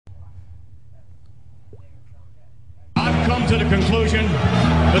to the conclusion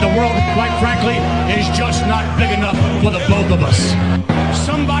that the world, quite frankly, is just not big enough for the both of us.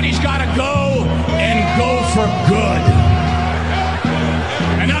 Somebody's got to go and go for good.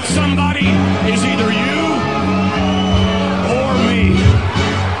 And that somebody is either you or me.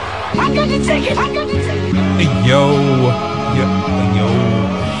 I'm gonna take it. I'm gonna take it. Hey, yo.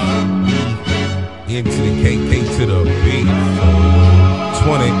 Into the KK to the B.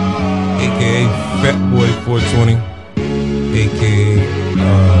 20, aka Fat Boy 420, aka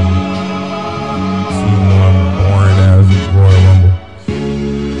boring ass Royal Rumble.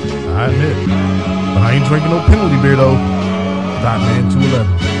 I admit, but I ain't drinking no penalty beer though. Dotman 211.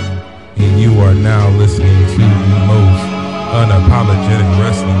 And you are now listening to the most unapologetic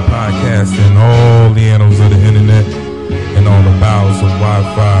wrestling podcast in all the annals of the internet and all the bowels of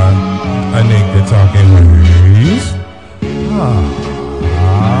Wi-Fi. A nigga talking race.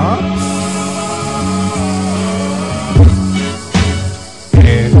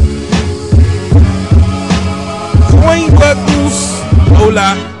 And Queen Buckles,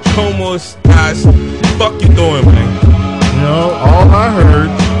 hola, como estás? Fuck you doing, man? You know, all I heard,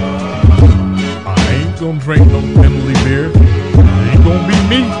 I ain't gonna drink no penalty beer. It ain't gonna be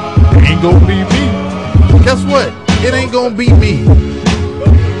me. It ain't gonna be me. Guess what? It ain't gonna be me.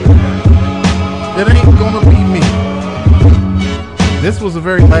 It ain't gonna be me. This was a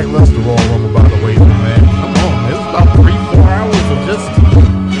very lackluster Royal Rumble, by the way, man. Come on, it was about 3-4 hours of just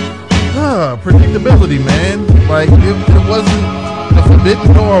predictability, man. Like it wasn't. The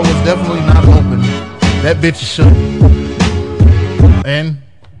forbidden door was definitely not open. That bitch is shut. And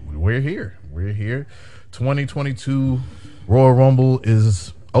we're here. We're here. 2022 Royal Rumble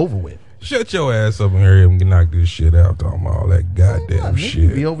is over with. Shut your ass up and hurry up and knock this shit out, talking about all that goddamn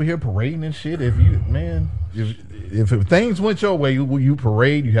shit. Be over here parading and shit. If you, man, if things went your way, you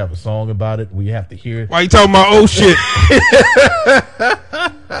parade. You have a song about it. We have to hear it. Why you talking about old shit?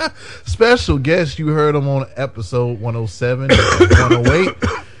 Special guest, you heard him on episode 107, 108.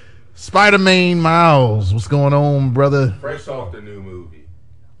 Spider-Man Miles, what's going on, brother? Fresh off the new movie.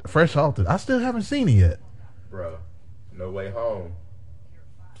 Fresh off the. I still haven't seen it yet, bro. No Way Home.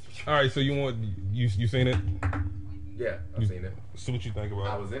 All right, so you seen it? Yeah, I've seen it. So what you think about it?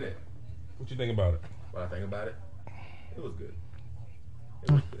 I was in it. What you think about it? What I think about it? It was good.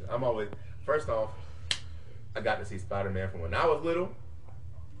 It was good. I'm always, first off, I got to see Spider-Man from when I was little.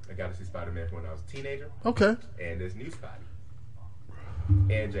 I got to see Spider-Man from when I was a teenager. Okay. And this new Spidey.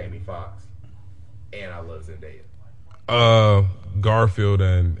 And Jamie Foxx. And I love Zendaya. Garfield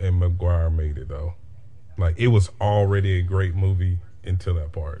and Maguire made it though. Like it was already a great movie until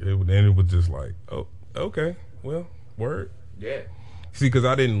that part. It was just like, oh, okay, well, word. Yeah. See, because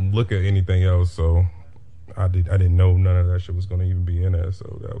I didn't look at anything else, so I didn't know none of that shit was going to even be in there.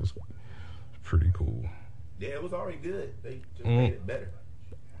 So that was pretty cool. Yeah, it was already good. They just made it better.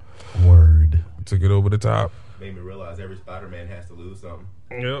 Word. Took it over the top. Made me realize every Spider-Man has to lose something.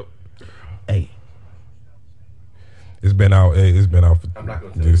 Yep. Hey. It's been out. It's been out for. I'm not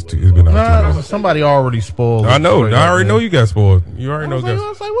gonna tell you. It's been out. Somebody already spoiled. I know. I already know you got spoiled. You already know. I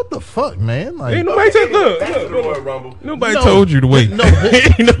was like, what the fuck, man? Like, ain't nobody look. Nobody told you to wait. No,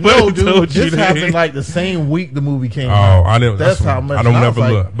 dude. This happened like the same week the movie came out. I know. That's how much. I don't never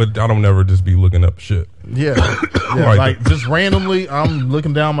look, but I don't never just be looking up shit. Yeah, like just randomly, I'm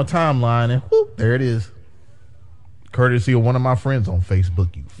looking down my timeline and whoop, there it is. Courtesy of one of my friends on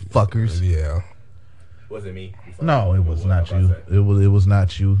Facebook. You fuckers. Yeah. Was it me? No, it was not you. It was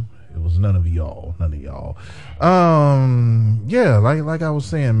not you. It was none of y'all. Yeah, like I was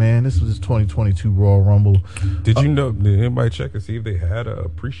saying, man, this was 2022 Royal Rumble. Did you know? Did anybody check to see if they had a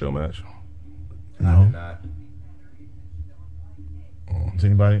pre-show match? No. I did not. Does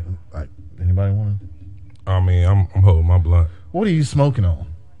anybody want to? I mean, I'm holding my blunt. What are you smoking on?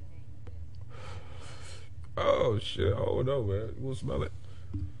 Oh shit! Oh no, man, we'll smell it.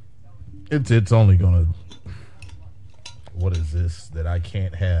 It's only gonna. What is this that I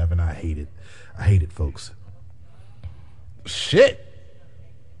can't have and I hate it? I hate it, folks. Shit.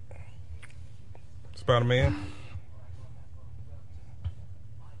 Spider-Man.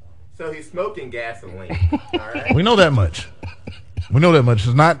 So he's smoking gasoline. All right. We know that much. It's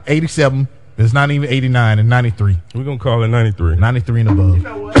not 87. It's not even 89. It's 93. We're gonna call it 93. 93 and above. You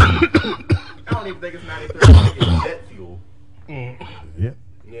know what? I don't even think it's 93. I think it's jet fuel. Yeah.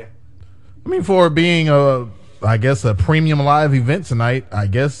 Yeah. I mean, for it being I guess a premium live event tonight, I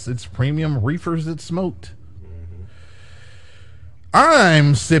guess it's premium reefers that's smoked. Mm-hmm.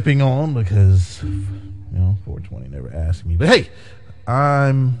 I'm sipping on because 420 never asked me, but hey,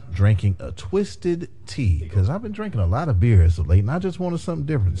 I'm drinking a twisted tea because I've been drinking a lot of beer as of late, and I just wanted something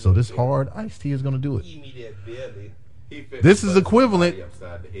different. So this hard iced tea is going to do it. Give me that belly. This is equivalent.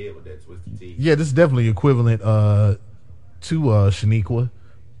 Upside the head with that twisted teeth. Yeah, this is definitely equivalent to Shaniqua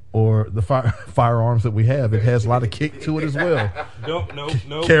or the firearms that we have. It has a lot of kick to it as well. No.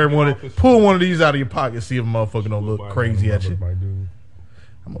 Pull one of these out of your pocket, see if a motherfucker don't look crazy at you.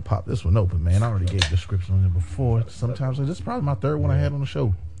 I'm gonna pop this one open, man. I already gave a description on it before. Sometimes this is probably my third one I had on the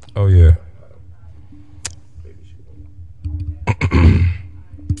show. Oh yeah.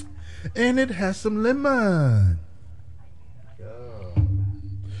 And it has some lemon.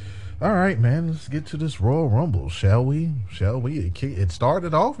 All right, man. Let's get to this Royal Rumble, shall we? It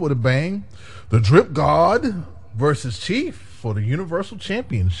started off with a bang. The Drip God versus Chief for the Universal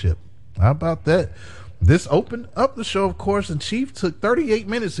Championship. How about that? This opened up the show, of course, and Chief took 38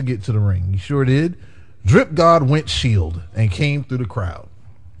 minutes to get to the ring. He sure did. Drip God went Shield and came through the crowd.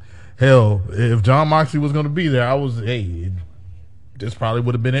 Hell, if John Moxley was going to be there, this probably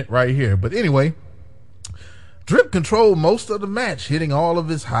would have been it right here. But anyway, Drip controlled most of the match, hitting all of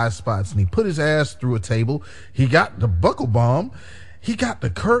his high spots, and he put his ass through a table. He got the buckle bomb. He got the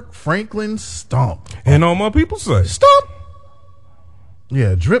Kirk Franklin stomp. And all my people say, stomp.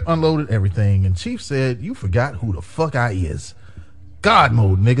 Yeah, Drip unloaded everything, and Chief said, "You forgot who the fuck I is." God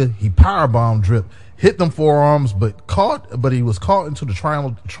mode, nigga. He powerbombed Drip, hit them forearms, but he was caught into the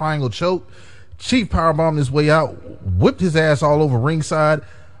triangle choke. Chief powerbombed his way out, whipped his ass all over ringside.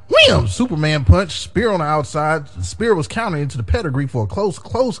 Wham! Superman punch, spear on the outside. The spear was countered into the pedigree for a close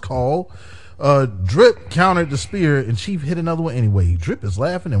call. Drip countered the spear, and Chief hit another one anyway. Drip is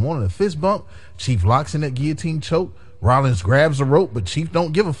laughing and wanted a fist bump. Chief locks in that guillotine choke. Rollins grabs the rope, but Chief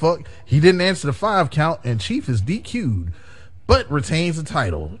don't give a fuck. He didn't answer the 5 count, and Chief is DQ'd, but retains the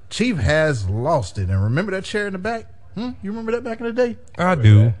title. Chief has lost it. And remember that chair in the back? You remember that back in the day? I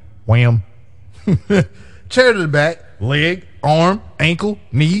do. Wham. Chair to the back, leg, arm, ankle,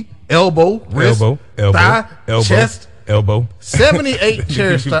 knee, elbow, wrist, thigh, chest, elbow. 78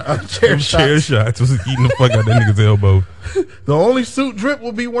 chair shots. Chair shots was eating the fuck out of that nigga's elbow. The only suit Drip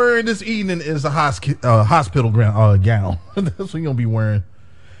will be wearing this evening is a hospital gown. That's what he's gonna be wearing.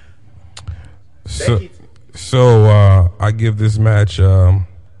 So I give this match no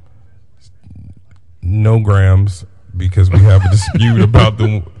grams because we have a dispute about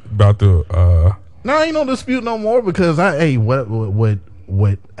the. No, ain't no dispute no more because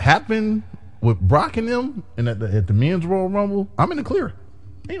what happened with Brock and them and at the men's Royal Rumble, I'm in the clear.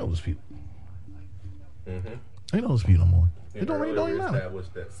 Ain't no dispute. Mm-hmm. Ain't no dispute no more. And It don't even matter.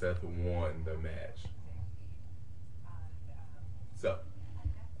 Established that Seth won the match. So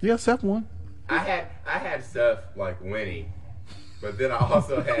Yeah, Seth won. I had Seth like winning, but then I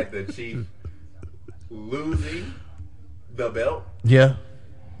also had the Chief losing the belt. Yeah.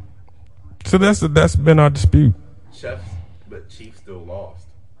 So that's been our dispute. But Chief still lost.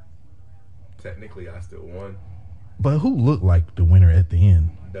 Technically, I still won. But who looked like the winner at the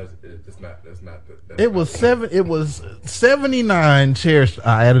end? It was 79 chairs.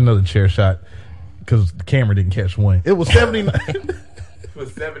 I had another chair shot because the camera didn't catch one. It was 79. It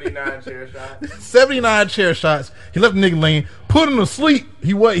was 79 chair shots. 79 chair shots. He left the nigga laying, put him to sleep.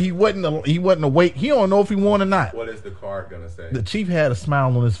 He wasn't awake. He don't know if he won or not. What is the card gonna say? The Chief had a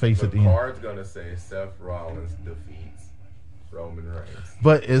smile on his face at the end. The card's gonna say Seth Rollins defeats Roman Reigns.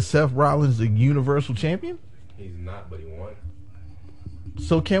 But is Seth Rollins the Universal Champion? He's not, but he won.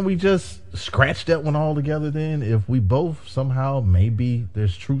 So can we just scratch that one all together then? If we both somehow, maybe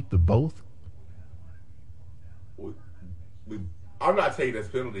there's truth to both? I'm not taking this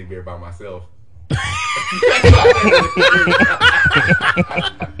penalty beer by myself.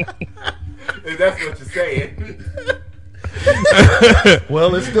 If that's what you're saying.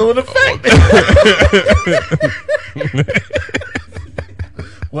 Well, it's still in effect.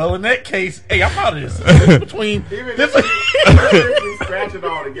 Well, in that case, hey, I'm out of this. Between even if we scratch it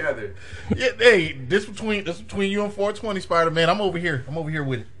all together. Yeah, hey, this between you and 420 Spider-Man. I'm over here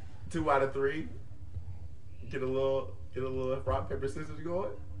with it. 2 out of 3. Get a little rock paper scissors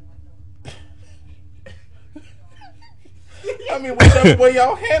going. I mean, whichever way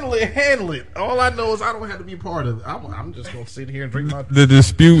y'all handle it. All I know is I don't have to be part of it. I'm just gonna sit here and drink my. The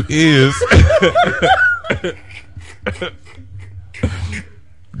dispute is,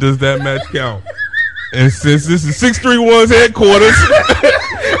 does that match count? And since this is 631's headquarters,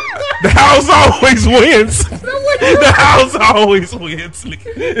 the house always wins. The house always wins.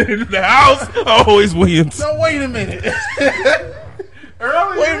 The house always wins. No, wait a minute.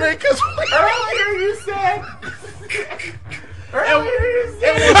 Earlier you said.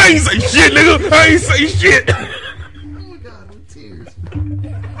 I ain't say shit, nigga. I ain't say shit. Oh my God, with tears.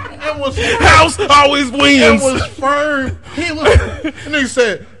 It was house always wins. It was firm He was, and they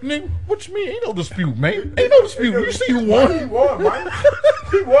said, "Nigga, what you mean? Ain't no dispute, man. Ain't no dispute. You see who won? He won, Mike.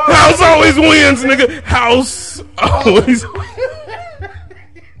 He won. House always wins, nigga. House always. I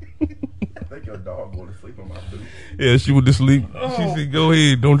think your dog going to sleep on my boot. Yeah, she went to sleep. She said, "Go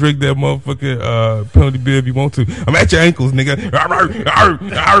ahead, don't drink that motherfucking penalty beer if you want to. I'm at your ankles, nigga."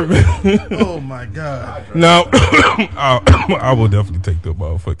 Oh my god! No, I will definitely take the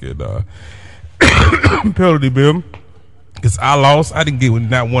motherfucking penalty beer because I lost. I didn't get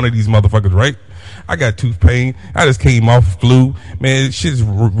not one of these motherfuckers right. I got tooth pain. I just came off flu. Man, shit's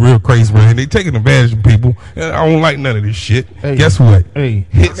real crazy, man. They taking advantage of people. I don't like none of this shit. Hey, guess what? Hey,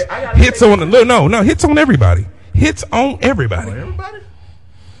 hits on the no, hits on everybody. Hits on everybody. Everybody?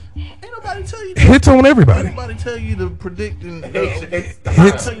 Ain't nobody tell you. Hits on everybody. Anybody tell you to predict and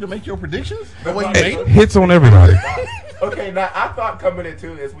Hits. tell you to make your predictions? The way you made them? Hits on everybody. Okay, now I thought coming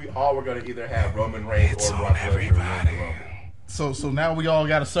into this, we all were going to either have Roman Reigns or Brock Lesnar win the Rumble. So now we all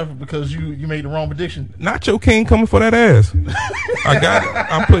got to suffer because you made the wrong prediction. Nacho King coming for that ass. I got it.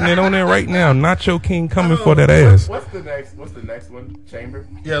 I'm putting it on there right now. Nacho King coming for that ass. What's the next one? Chamber?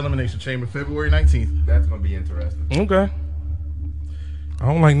 Yeah, Elimination Chamber, February 19th. That's going to be interesting. Okay. I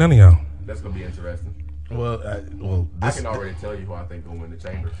don't like none of y'all. That's going to be interesting. Well, I can already tell you who I think will win the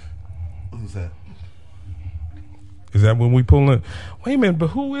Chamber. Who's that? Is that when we pull in? Wait a minute, but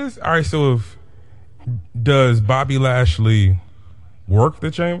who is? All right, so does Bobby Lashley work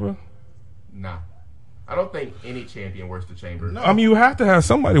the Chamber? Nah. I don't think any champion works the Chamber. No. I mean, you have to have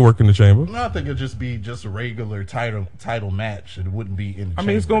somebody working the Chamber. No, I think it'd just be just a regular title match. It wouldn't be in the I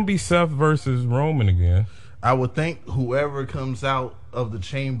mean, it's Chamber. going to be Seth versus Roman again. I would think whoever comes out of the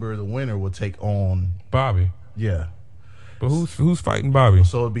Chamber, the winner, will take on. Bobby. Yeah. But who's fighting Bobby?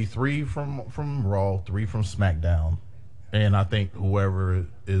 So it'd be 3 from Raw, 3 from SmackDown, and I think whoever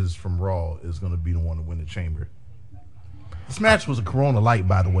is from Raw is going to be the one to win the Chamber. This match was a Corona Light,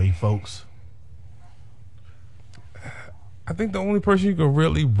 by the way, folks. I think the only person you can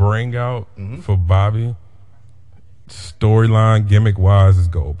really bring out for Bobby, storyline, gimmick wise, is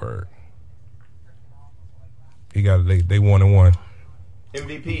Goldberg. He got they 1-1.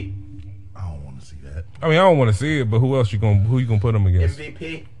 MVP. I don't want to see that. I mean, I don't want to see it, but who you gonna put him against?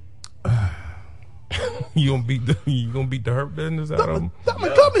 MVP. You gonna beat the Hurt Business out of him?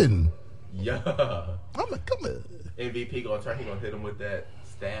 I'm coming. Yeah. I'm coming. MVP he gonna hit him with that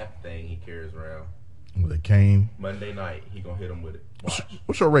staff thing he carries around. With a cane. Monday night, he gonna hit him with it. Watch.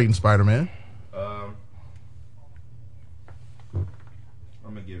 What's your rating, Spider-Man? I'm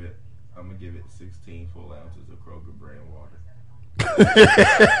gonna give it 16 full ounces of Kroger brand water.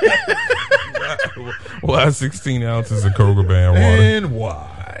 Why 16 ounces of Kroger brand water? And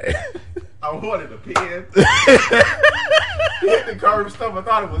why? I wanted a pen. He hit the curve stuff. I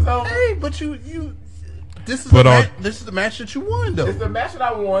thought it was over. Hey, but you this is this is the match that you won, though. It's the match that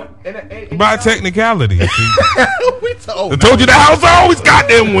I won. And By technicality. I told you the house always got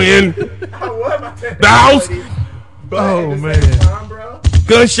them win. I won by The house. But Oh, at the man. same time, bro.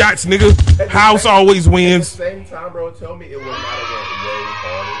 Gunshots, nigga. House always At wins. the same time, bro. Tell me it would not have went way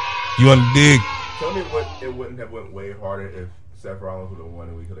harder. You on the dig? Tell me it wouldn't have went way harder if Seth Rollins would have won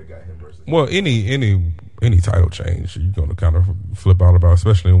and we could have got him versus. Well, any title change you're gonna kind of flip out about,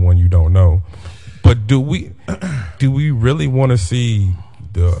 especially one you don't know. But do we really want to see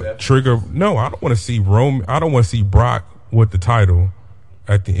the Seth? trigger? No, I don't want to see Roman. I don't want to see Brock with the title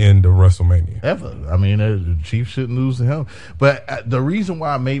at the end of WrestleMania. Ever. I mean, the Chief shouldn't lose to him. But the reason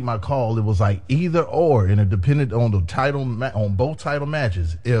why I made my call, it was like either or, and it depended on the title on both title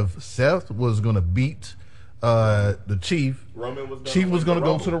matches. If Seth was going to beat the Chief, Roman was Chief was going to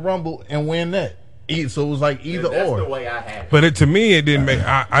go to the Rumble and win that. So it was like either That's or. the way I had it. But to me, it didn't make.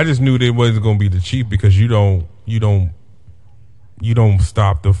 I just knew that it wasn't going to be the Chief because you don't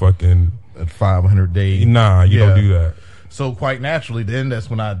stop the fucking. At 500 days. Nah, you don't do that. So quite naturally, then that's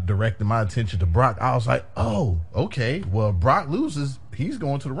when I directed my attention to Brock. I was like, oh, okay. Well, if Brock loses, he's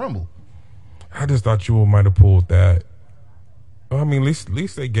going to the Rumble. I just thought you might have pulled that. I mean, at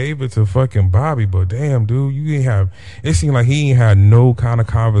least they gave it to fucking Bobby, but damn, dude, you ain't have. It seemed like he ain't had no kind of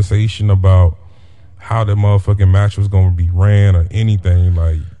conversation about how the motherfucking match was going to be ran or anything.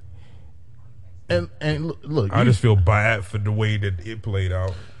 Like, And look, I just feel bad for the way that it played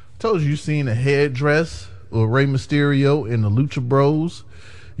out. told you seen the headdress with Rey Mysterio and the Lucha Bros.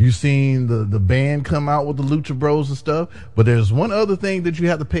 You seen the band come out with the Lucha Bros and stuff. But there's one other thing that you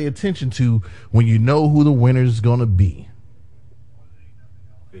have to pay attention to when you know who the winner is going to be.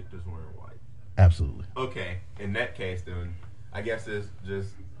 Victor's wearing white. Absolutely. Okay, in that case, then I guess it's just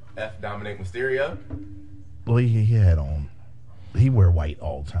F Dominic Mysterio. Well, he had on. He wear white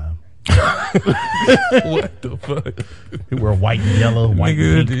all the time. What the fuck? He wear white and yellow, white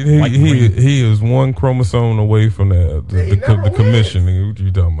Nigga, and pink, white and green. he is one chromosome away from the commission. Nigga, what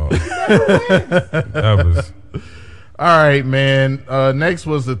you talking about? That was. All right, man. Next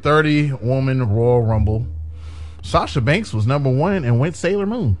was the 30-woman Royal Rumble. Sasha Banks was number 1 and went Sailor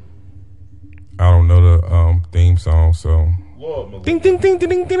Moon. I don't know the theme song, so. Lord, Melissa. Ding ding ding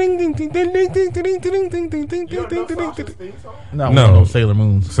ding ding ding ding ding ding ding ding ding ding ding ding ding You don't know ding ding Sasha's ding. theme song? No, No. Sailor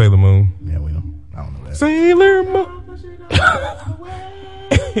Moon's. Sailor Moon. Yeah, we know. I don't know that. Sailor Moon.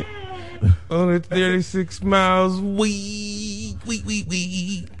 On 36 miles, wee.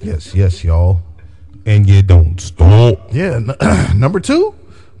 Yes, y'all. And you don't stop. Yeah, number 2,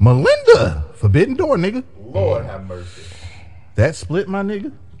 Melinda, Forbidden Door, nigga. Lord have mercy. That split, my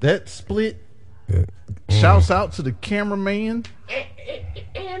nigga. That split. Yeah. Shouts out to the cameraman.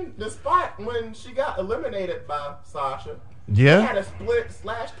 And the spot when she got eliminated by Sasha, Yeah. had a split /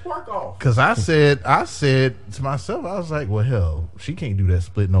 twerk off. Cause I said to myself, I was like, well, hell, she can't do that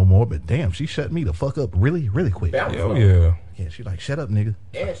split no more. But damn, she shut me the fuck up really, really quick. Bounce Oh off. yeah. Yeah, she like, shut up, nigga.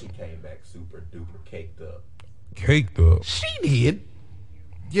 And she came back super duper caked up. Caked up. She did.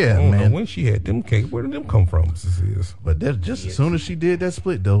 Yeah, I don't know man. when she had them cake. Where did them come from? This is. But that just as soon as she did that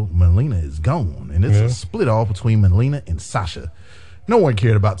split, though, Melina is gone, and it's a split off between Melina and Sasha. No one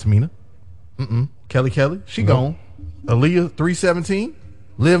cared about Tamina. Kelly, she gone. Aaliyah 317,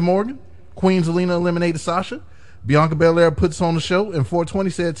 Liv Morgan, Queen Zelina eliminated Sasha. Bianca Belair puts on the show, and 420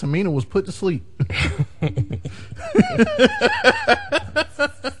 said Tamina was put to sleep.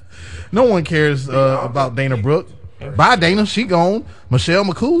 No one cares about Dana Brooke. Bye, Dana. She gone. Michelle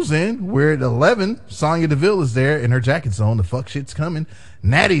McCool's in. We're at 11. Sonya Deville is there, and her jacket's on. The fuck shit's coming.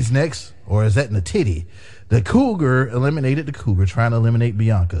 Natty's next, or is that Natitty? The Cougar eliminated the Cougar, trying to eliminate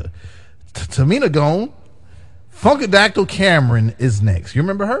Bianca. Tamina gone. Funkadactyl Cameron is next. You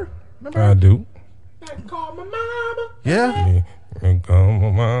remember her? I do. I can call my mama. Yeah. And come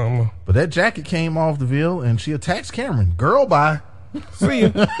on, mama. But that jacket came off the veil, and she attacks Cameron. Girl, bye. See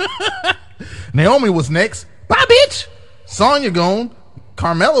ya. Naomi was next. Bye, bitch. Sonya gone.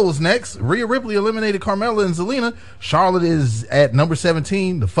 Carmella was next. Rhea Ripley eliminated Carmella and Zelina. Charlotte is at number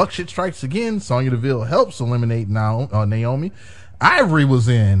 17. The fuck shit strikes again. Sonya Deville helps eliminate Naomi. Ivory was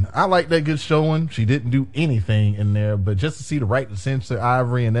in. I like that good showing. She didn't do anything in there, but just to see the right to censor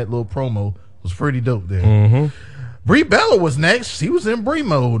Ivory and that little promo was pretty dope there. Brie Bella was next. She was in Brie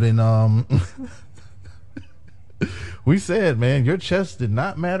mode, and we said, man, your chest did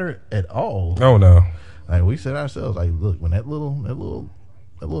not matter at all. Oh no. Like we said ourselves, like, look, when that little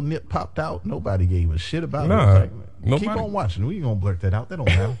nip popped out, nobody gave a shit about Nah, it. Like, nobody. keep on watching. We ain't gonna blurt that out. That don't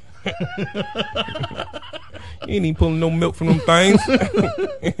matter. You ain't even pulling no milk from them things.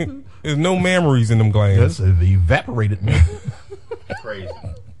 There's no memories in them glands. That's evaporated milk. Crazy.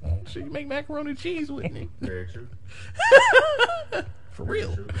 So you make macaroni and cheese with it. Very true. For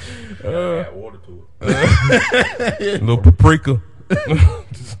real. True. Add water to it. Little paprika.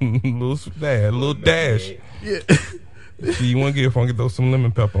 Just a little dash. Yeah. See, you want to get if I get throw some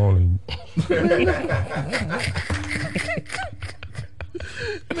lemon pepper on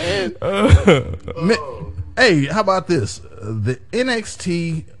Oh. Hey, how about this? The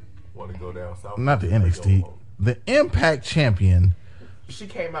NXT, Want to go down south? not the NXT, the Impact champion. She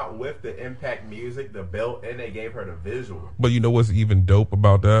came out with the Impact music, the belt, and they gave her the visual. But you know what's even dope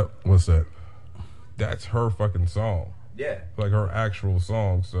about that? What's that? That's her fucking song. Yeah. Like her actual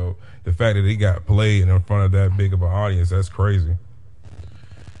song. So the fact that it got played in front of that big of an audience, that's crazy.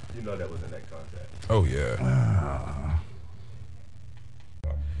 You know that was in that contract. Oh yeah.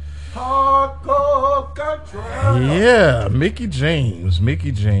 Hardcore control. Yeah, Mickey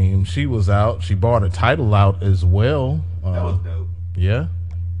James. She was out. She brought a title out as well. That was dope. Yeah.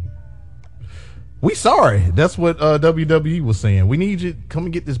 We sorry. That's what WWE was saying. We need you. Come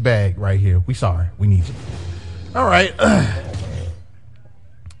and get this bag right here. We sorry. We need you. All right.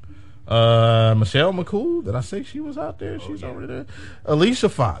 Michelle McCool. Did I say she was out there? She's over there. Alicia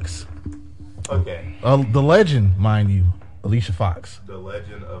Fox. Okay. The legend, mind you. Alicia Fox. The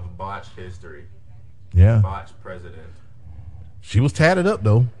legend of botch history. Yeah. Botch president. She was tatted up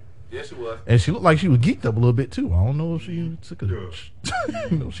though. Yes, she was. And she looked like she was geeked up a little bit too. I don't know if she took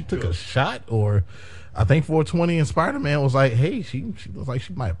she took a shot, or I think 420 and Spider-Man was like, hey, she looks like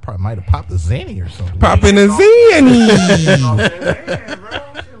she might have popped a Zanny or something. Popping a Zanny.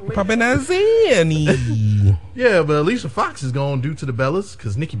 Popping Popping a Zanny. Yeah, but Alicia Fox is going due to the Bellas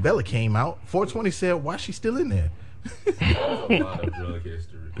because Nikki Bella came out. 420 said, why she still in there? a lot of drug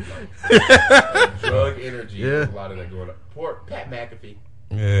history. Like, drug energy. Yeah. There's a lot of that going on. Poor Pat McAfee.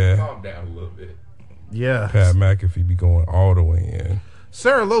 Yeah. Calm down a little bit. Yeah. Pat McAfee be going all the way in.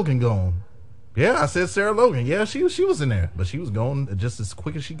 Sarah Logan gone. Yeah, I said Sarah Logan. Yeah, she was in there, but she was going just as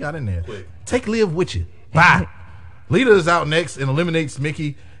quick as she got in there. Quick. Take Liv with you. Bye. Lita is out next and eliminates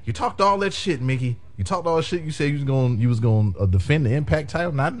Mickey. You talked all that shit, Mickey. You talked all that shit. You said you was going to defend the Impact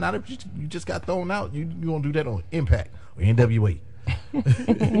title. Not if you just got thrown out. You going to do that on Impact or NWA.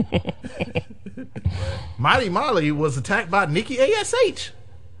 Mighty Molly was attacked by Nikki ASH.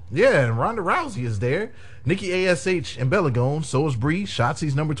 Yeah, and Ronda Rousey is there. Nikki ASH and Bella gone. So is Bree.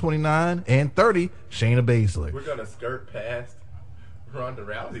 Shotzi's number 29 and 30. Shayna Baszler. We're gonna skirt past. Ronda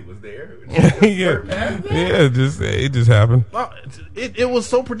Rousey was there. It just happened. It was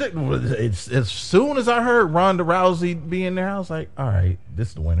so predictable. As soon as I heard Ronda Rousey being there, I was like, all right, this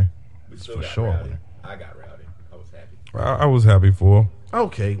is the winner. It's for sure Rowdy. winner. I got Rowdy. I was happy. I was happy for her.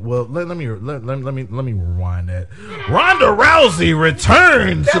 Okay, well let me rewind that. Ronda Rousey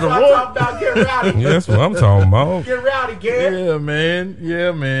returns to the That's what I'm talking about. Get rowdy. Yeah, that's what I'm talking about. Get rowdy, Garrett.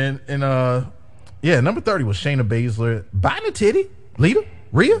 Yeah, man. And number 30 was Shayna Baszler. Biting a titty. Lita,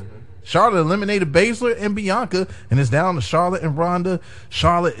 Rhea. Charlotte eliminated Baszler and Bianca, and it's down to Charlotte and Ronda.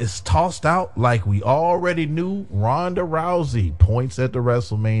 Charlotte is tossed out like we already knew. Ronda Rousey points at the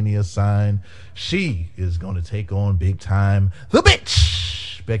WrestleMania sign. She is going to take on big time the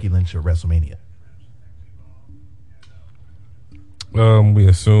bitch Becky Lynch at WrestleMania. We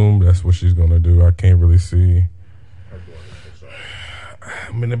assume that's what she's gonna do. I can't really see.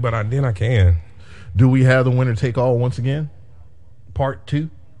 I mean, but I can. Do we have the winner take all once again? Part 2?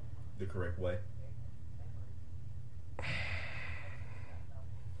 The correct way.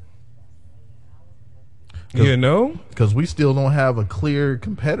 You know? Because we still don't have a clear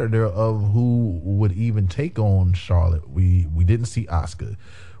competitor of who would even take on Charlotte. We didn't see Asuka.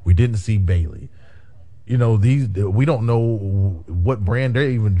 We didn't see Bayley. You know, we don't know what brand they're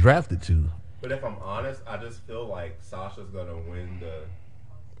even drafted to. But if I'm honest, I just feel like Sasha's gonna win the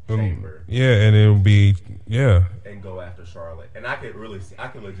Chamber. Yeah, and it'll be and go after Charlotte. And I could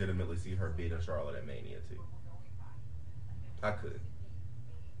legitimately see her beating Charlotte at Mania too. I could.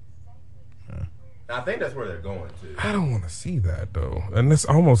 I think that's where they're going to. I don't want to see that though, and that's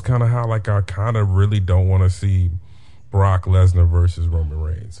almost kind of how I kind of really don't want to see Brock Lesnar versus Roman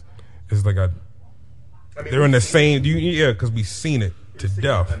Reigns. It's like they're in the same. Because we've seen it to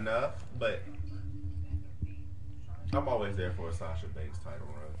death enough, but I'm always there for a Sasha Banks title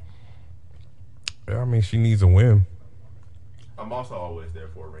run. I mean, she needs a win. I'm also always there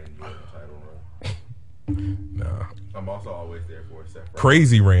for a Randy Orton title run. Nah. I'm also always there for a Seth Rollins.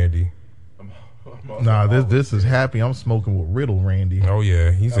 Crazy Randy. Nah, this is happy. I'm smoking with Riddle, Randy. Oh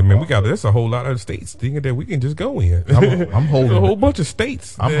yeah, he said, "Man, there's a whole lot of states thinking that we can just go in. I'm holding a whole bunch of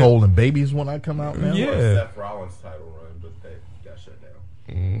states. I'm holding babies when I come out now. Yeah, Seth Rollins title run, but that got shut down.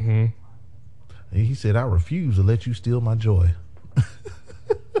 Mm-hmm. And he said, "I refuse to let you steal my joy." I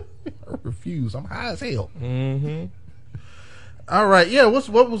refuse. I'm high as hell. Mm-hmm. All right, yeah.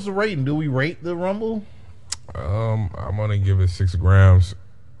 What was the rating? Do we rate the Rumble? I'm gonna give it 6 grams.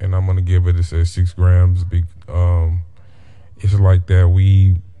 And I'm gonna give it 6 grams. It's like that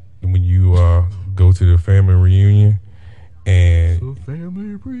when you go to the family reunion and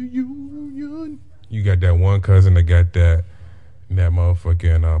you got that one cousin that got that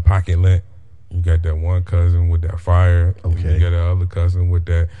motherfucking pocket lint. You got that one cousin with that fire. Okay. You got that other cousin with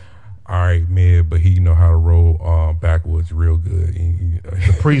that. All right, man, but he know how to roll backwards real good.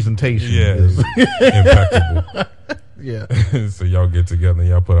 The presentation is impeccable. Yeah. So y'all get together and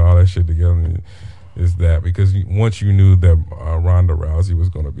y'all put all that shit together. And it's that because once you knew that Ronda Rousey was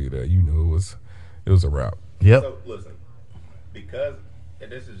going to be there, you knew it was a wrap. Yep. So listen, because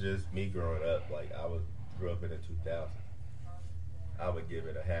and this is just me growing up. Like grew up in the 2000s. I would give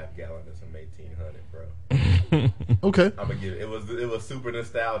it a half gallon of some 1800, bro. Okay. I'm gonna give it. It was super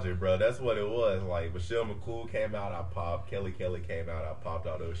nostalgic, bro. That's what it was. Like Michelle McCool came out, I popped. Kelly came out, I popped.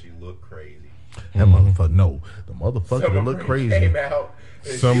 Although she looked crazy. That motherfucker, no, the motherfucker that looked crazy. Came out.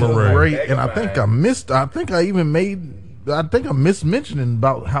 Summer Rae, and I think I missed mentioning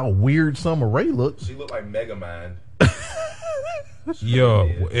about how weird Summer Rae looked. She looked like Megamind. Yo,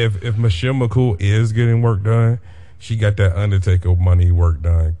 if Michelle McCool is getting work done, she got that Undertaker money work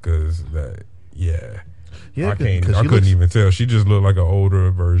done because I couldn't even tell. She just looked like an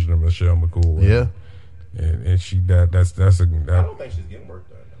older version of Michelle McCool. Yeah, and she that's I don't think she's getting work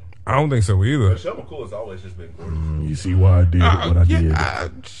done. I don't think so either. Michelle McCool has always just been gorgeous. You see why I did what I did.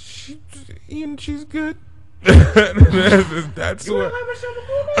 She's good. That's You what. don't like Michelle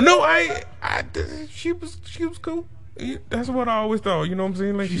McCool? No, she was cool. That's what I always thought. You know what I'm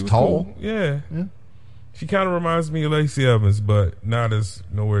saying? Like She's she was tall. Cool. Yeah. She kind of reminds me of Lacey Evans, but not as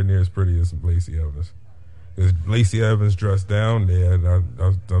nowhere near as pretty as Lacey Evans. Is Lacey Evans dressed down? Yeah,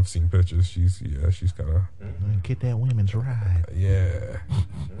 I've seen pictures. She's kind of Get that women's ride. yeah.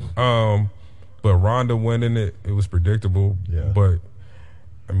 But Ronda winning it was predictable. Yeah. But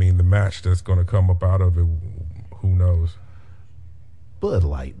I mean, the match that's going to come up out of it, who knows? Bud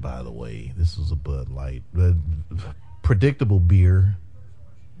Light, by the way. This was a Bud Light. Predictable beer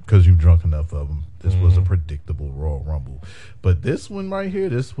because you've drunk enough of them. This was a predictable Royal Rumble. But this one right here,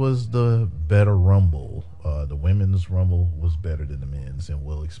 this was the better Rumble. The women's Rumble was better than the men's, and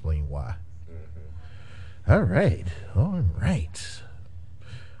we'll explain why. All right.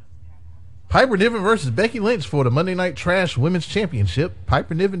 Piper Niven versus Becky Lynch for the Monday Night Trash Women's Championship.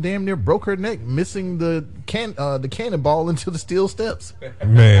 Piper Niven damn near broke her neck, missing the cannonball into the steel steps.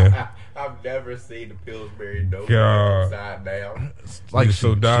 Man, I've never seen the Pillsbury dope God. upside down. like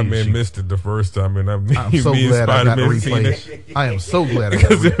so Diamond missed it the first time, and I'm so glad I got the replay. I am so glad I got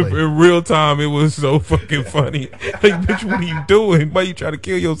Because the replay. in real time, it was so fucking funny. Like, bitch, what are you doing? Why you trying to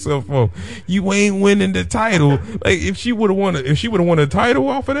kill yourself for? You ain't winning the title. Like, if she would have won the title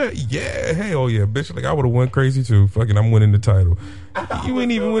off of that, yeah, hell yeah, bitch. Like, I would have won crazy too. Fucking, I'm winning the title. You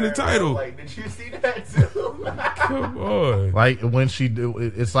ain't even win the title. Like, did you see that too? Come on. Like when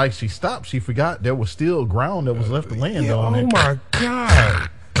it's like she stopped. She forgot there was still ground that was left to land Yeah, on. oh it. my god.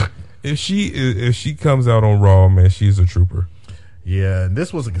 If she comes out on Raw, man, she's a trooper. Yeah, and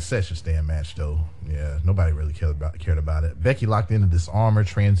this was a concession stand match, though. Yeah, nobody really cared about it. Becky locked into this armor,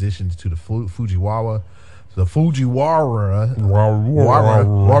 transitioned to the Fujiwara. The Fujiwara.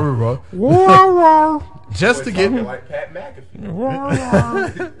 Just to get like Pat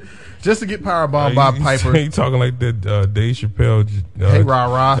McAfee. just to get powerbombed by Piper. He talking like that Dave Chappelle. Hey,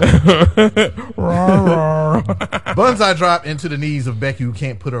 rah. rah. Bunseye drop into the knees of Becky, who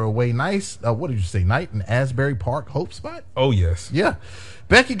can't put her away. Nice. What did you say? Night in Asbury Park Hope spot? Oh, yes. Yeah.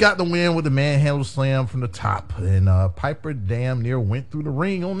 Becky got the win with the manhandle slam from the top, and Piper damn near went through the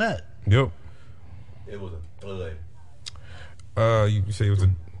ring on that. Yep. It was a thud. You say it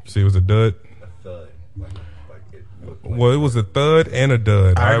was a dud? A thud. Like it looked like Well, it was a thud and a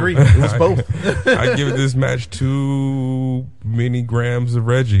dud. I agree. It was both. I give this match too many grams of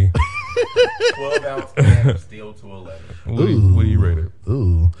Reggie. 12 ounce can of steel to 11. What do you rate it?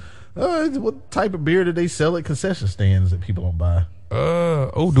 Ooh. What type of beer did they sell at concession stands that people don't buy?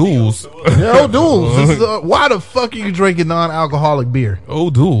 O'Doul's. Yeah, O'Doul's. This is, why the fuck are you drinking non-alcoholic beer?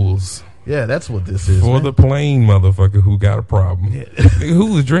 O'Doul's. Yeah, that's what this is. For man. the plain motherfucker who got a problem. Nigga,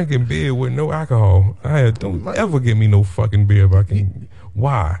 who was drinking beer with no alcohol? Don't ever get me no fucking beer if I can.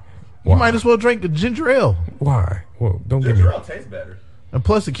 Why? You might as well drink the ginger ale. Why? Well, don't give me. Ginger ale tastes better. And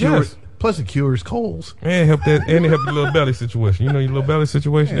plus it cures, Yes. cures colds. And help that, and it help your little belly situation. You know your little belly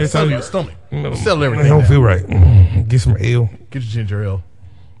situation. Every Settle time your stomach. you Settle I everything don't down. feel right. Get some ale. Get your ginger ale.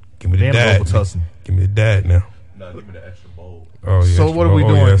 Give me the Damn dad. Robitussin. Give me the dad now. No, give me the extra bowl. Oh yeah. So what are we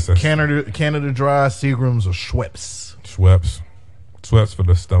doing? Yes, that's Canada Dry, Seagram's, or Schweppes? Schweppes for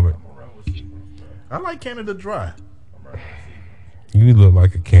the stomach. I like Canada Dry. You look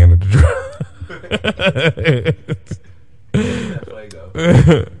like a Canada Dry.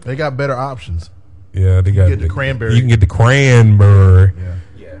 They got better options. Yeah, they got get the cranberry. You can get the cranberry.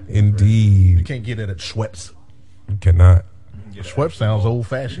 Yeah. Indeed. You can't get it at Schweppes. You cannot. Schweppes sounds old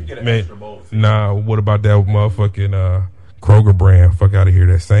fashioned. Get an Man, extra bowl. nah, what about that motherfucking Kroger brand? Fuck out of here.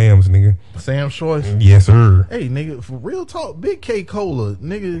 That's Sam's, nigga. Sam's Choice. Yes, sir. Hey, nigga, for real talk, Big K Cola,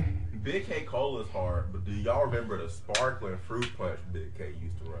 nigga. Big K Cola is hard, but do y'all remember the sparkling fruit punch Big K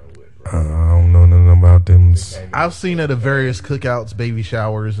used to run with? Bro? I don't know nothing about them. I've seen it at various cookouts, baby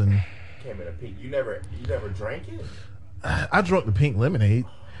showers, and Came in a pink. You never drank it? I drunk the pink lemonade.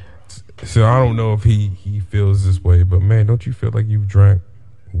 So I don't know if he feels this way, but man, don't you feel like you've drank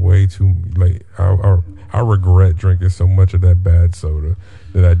way too? Like I regret drinking so much of that bad soda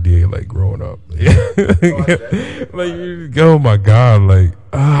that I did like growing up. Like, oh my god, like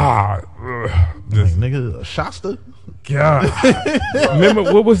Like, nigga, Shasta. God. Remember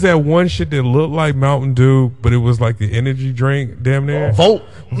what was that one shit that looked like Mountain Dew, but it was like the energy drink, damn near? Volt.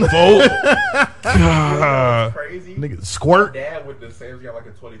 God. Crazy. Nigga, Squirt. My dad with the Sam's got like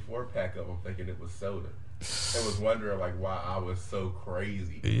a 24 pack of them, thinking it was soda, and was wondering like why I was so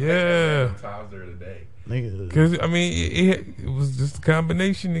crazy. Yeah. At times during the day. Nigga. Because I mean, it was just a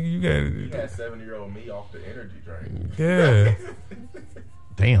combination. Nigga, you You got had 7-year-old me off the energy drink. yeah.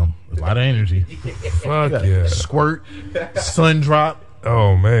 Damn, a lot of energy. Fuck yeah. Squirt. Sun Drop.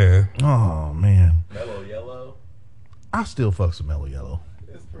 Oh man. Oh, man. Mellow Yellow. I still fucks with Mellow Yellow.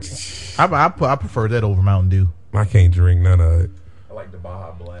 It's pretty. I prefer that over Mountain Dew. I can't drink none of it. I like the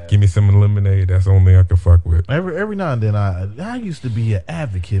Baja Blast. Give me some lemonade. That's the only thing I can fuck with. Every now and then, I used to be an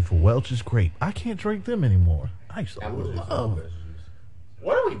advocate for Welch's Grape. I can't drink them anymore. I used to love.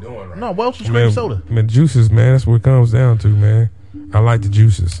 What are we doing right No, now? Welch's Grape soda. Man, juices, man. That's what it comes down to, man. I like the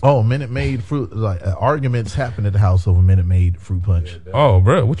juices. Oh, Minute Maid fruit. Like arguments happen at the house over Minute Maid fruit punch. Oh,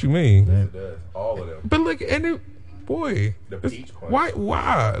 bro, what you mean? It does. All of them. But look, and it, boy, The it's- peach punch.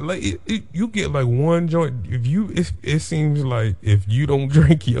 why? Like you get like one joint. If you, it seems like if you don't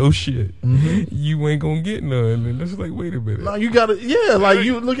drink your shit, you ain't gonna get none. And it's like, wait a minute. No, you gotta. Yeah, like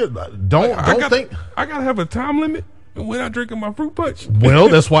you look at. Don't think. I gotta have a time limit when I'm drinking my fruit punch. Well,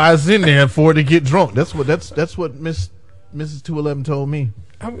 that's why it's in there for it to get drunk. That's what Mrs. 211 told me.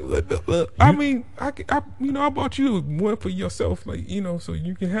 I mean, I bought you one for yourself, like, so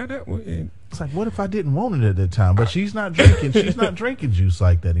you can have that one. And It's like, what if I didn't want it at that time? But she's not drinking. She's not drinking juice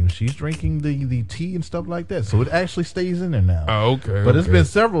like that. And she's drinking the tea and stuff like that. So it actually stays in there now. oh, okay. But it's been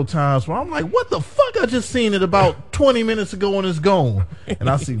several times where I'm like, what the fuck? I just seen it about 20 minutes ago and it's gone. And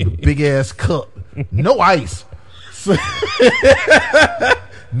I see the big ass cup. No ice. So-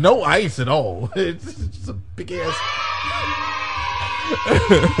 no ice at all. It's just a big ass.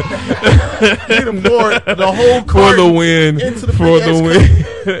 Get him pour the whole for carton the win. into the For big ass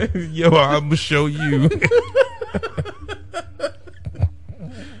the win. Yo, I'm gonna show you.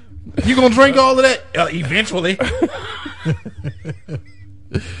 You gonna drink all of that? Eventually.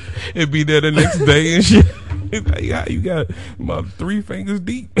 It'd be there the next day and shit. You got my 3 fingers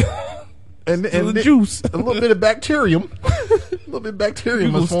deep. And the then juice. a little bit of bacterium. A little bit of bacterium.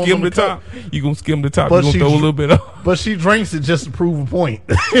 You gonna is formed skim on the cup. top. You gonna skim the top. But You gonna she throw a dr- little bit off. But she drinks it just to prove a point.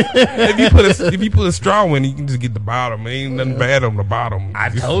 If you put a straw in, you can just get the bottom. Ain't nothing bad on the bottom. I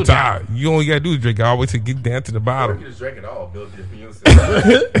It's told tied. You only gotta do is drink it all the way to get down to the Or you bottom. can just drink it all, build your immune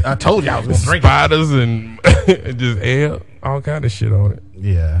system. I told you I was gonna drink it. Spiders and just air, all kind of shit on it.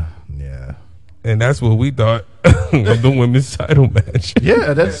 Yeah. And that's what we thought of the women's title match.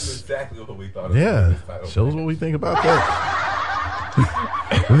 Yeah, That's that's exactly what we thought. Of yeah. this title. Shows what we think about that.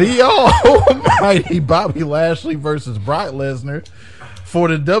 The almighty Bobby Lashley versus Brock Lesnar for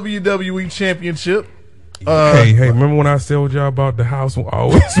the WWE Championship. Hey, remember when I told y'all about the house will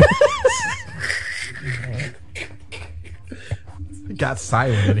always It got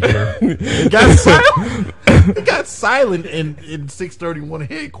silent in here. It got silent. It got silent in 631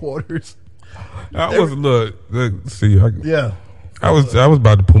 headquarters. I was look see Yeah. I was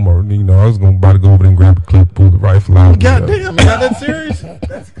about to pull my I was about to go over there and grab the clip, pull the rifle out. Goddamn, you got that serious?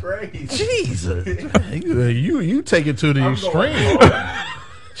 That's crazy. Jesus. You take it to the extreme.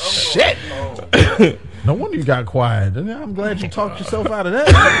 Shit. No wonder you got quiet. I'm glad you talked yourself out of that.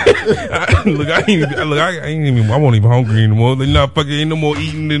 I ain't even. I won't even hungry anymore. They not fucking. Ain't no more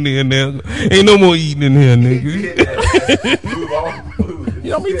eating in there. Nigga. Ain't no more eating in here, nigga. Move on food. You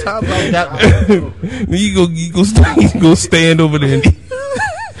know how many times I got You go stand over there. And eat.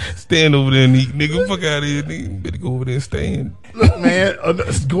 Stand over there and eat, nigga. Fuck out of here, nigga. You better go over there and stand. Look, man,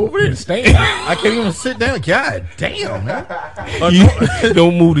 go over there and stand. I can't even sit down. God damn, man. You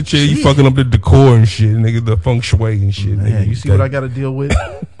don't move the chair. You fucking up the decor and shit, nigga. The feng shui and shit. Man, nigga. you see what I got to deal with?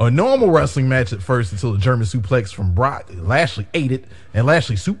 A normal wrestling match at first until the German suplex from Brock. Lashley ate it, and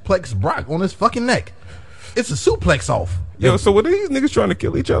Lashley suplexed Brock on his fucking neck. It's a suplex off. Yo, so were these niggas trying to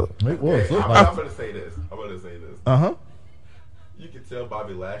kill each other? It was. I'm gonna say this. Uh-huh. You can tell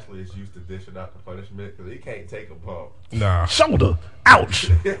Bobby Lashley is used to dishing out the punishment because he can't take a bump. Nah. Shoulder. Ouch.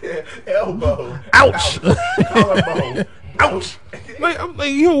 Elbow. Ouch. Collarbone. Ouch. Like, I'm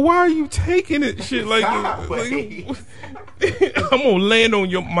like, yo, why are you taking it? Shit, like, Stop, I'm gonna land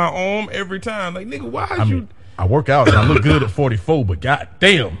on my arm every time. Like, nigga, why I mean, I work out and I look good at 44, but god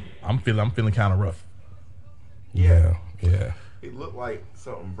damn, I'm feeling kind of rough. Yeah. It looked like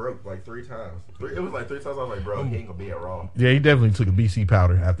something broke like 3 times. It was like 3 times. I was like, bro, he ain't gonna be at Raw. Yeah, he definitely took a BC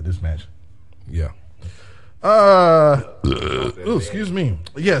powder after this match. Yeah. Excuse me.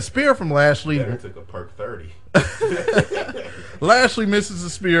 Yeah, spear from Lashley. Better took a perk 30. Lashley misses the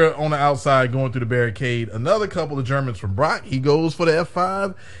spear on the outside going through the barricade. Another couple of Germans from Brock. He goes for the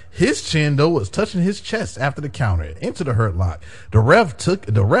F5. His chin, though, was touching his chest after the counter into the hurt lock. The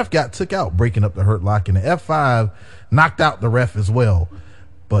ref got took out, breaking up the hurt lock, and the F5 knocked out the ref as well.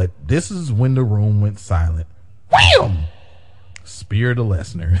 But this is when the room went silent. Wham! Spear to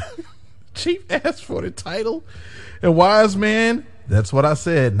Lesnar. Chief asked for the title. And wise man, that's what I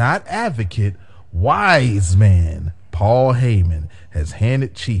said, not advocate, wise man, Paul Heyman has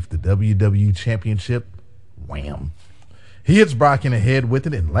handed Chief the WWE Championship. Wham. He hits Brock in the head with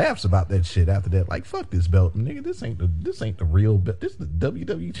it and laughs about that shit after that. Like, fuck this belt, nigga. This ain't the real belt. This is the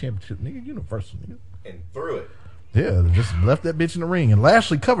WWE Championship, nigga. Universal, nigga. And threw it. Yeah, just left that bitch in the ring. And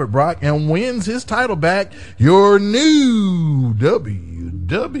Lashley covered Brock and wins his title back. Your new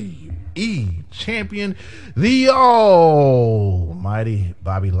WWE champion, the almighty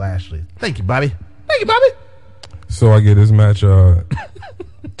Bobby Lashley. Thank you, Bobby. Thank you, Bobby. So I get this match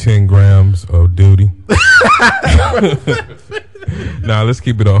 10 grams of duty. Now let's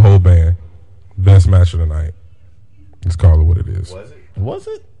keep it a whole band. Best match of the night. Let's call it what it is. Was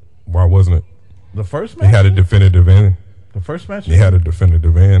it? Why wasn't it? The first They match? had a definitive end. The first match? They had a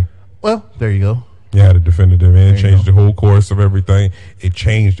definitive end. Well, there you go. They had a definitive end. you Changed go. the whole course of everything. It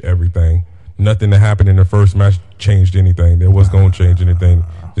changed everything. Nothing that happened in the first match changed anything. There was going to change anything.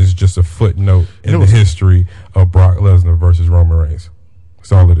 This is just a footnote in the history of Brock Lesnar versus Roman Reigns.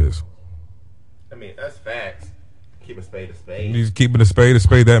 That's all it is. I mean, that's facts. Keep a spade a spade. He's keeping a spade.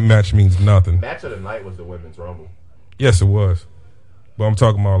 That match means nothing. Match of the night was the Women's Rumble. Yes, it was. But I'm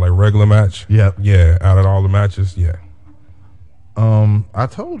talking about like regular match. Yep. Yeah, out of all the matches, yeah. I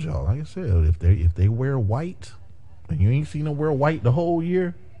told y'all, like I said, if they wear white, and you ain't seen them wear white the whole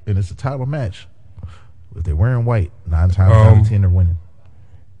year, and it's a title match, if they're wearing white, 9 times out of 10 are winning.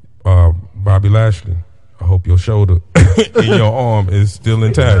 Bobby Lashley, I hope your shoulder in your arm is still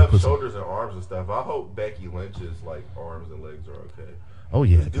intact. Shoulders and arms and stuff. I hope Becky Lynch's like arms and legs are okay. Oh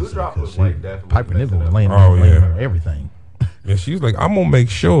yeah, Doudrop was she- like definitely Piper messing Niven up. laying Oh, on yeah. everything. And she's like, I'm gonna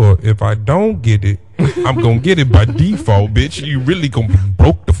make sure if I don't get it, I'm gonna get it by default, bitch. You really gonna be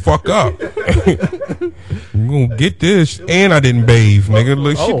broke the fuck up. You gonna get this, and I didn't bathe, nigga.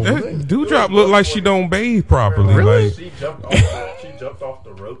 Look, Doudrop look like she don't bathe properly. Really? Like, She jumped off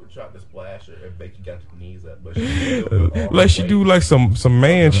the rope and tried to splash her, and Becky got the knees up, but she like she do like some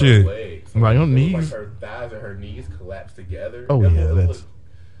man shit. legs. Like on It was knees. like her thighs and her knees collapsed together. Oh, That yeah, was-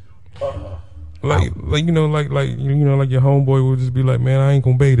 that's- Like you know, like your homeboy would just be like, man, I ain't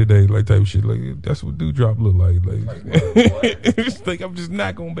gonna bathe today, like type of shit. Like that's what Doudrop look like. Like it's like I'm just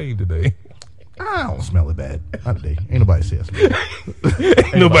not gonna bathe today. I don't smell it bad. Not today. Ain't nobody say I smell it.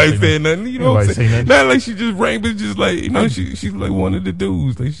 Ain't nobody saying nothing. You know what I'm Nobody say saying? nothing. Not like she just rang, but just like, you know, she's like one of the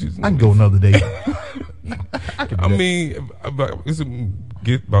dudes. Like she's. I can go another day. I mean,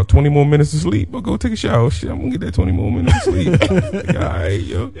 get about 20 more minutes of sleep. I'll go take a shower. Shit, I'm gonna get that 20 more minutes of sleep. Like, all right,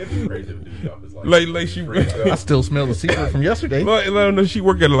 yo. It'd be crazy if Doudrop is Like she. I still smell the secret from yesterday. Like, no, she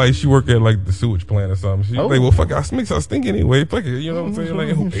work at like the sewage plant or something. She's like, well, fuck it, I smell stink anyway. Fuck it, you know what I'm saying? Like,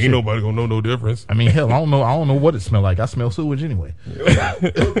 ain't nobody gonna know no difference. I mean, hell, I don't know what it smelled like. I smell sewage anyway.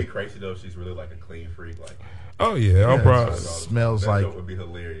 It would be crazy though if she's really like a clean freak. Like Oh yeah, I'll probably. Smells that like joke would be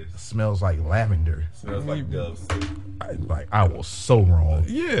hilarious. smells like lavender. Smells like doves. I was so wrong.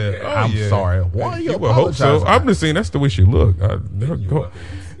 Yeah, oh, I'm yeah. sorry. Why are you would hope so. apologizing? I'm just saying that's the way she look. Her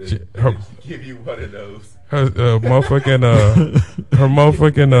Give you one of those. motherfucking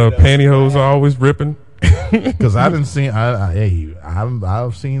pantyhose are always ripping. Because I didn't see.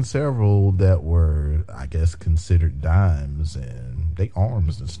 I've seen several that were, I guess, considered dimes, and they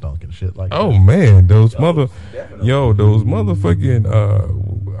arms and stunk and shit like Oh that. man, those definitely.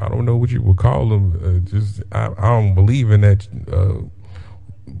 motherfucking I don't know what you would call them. I don't believe in that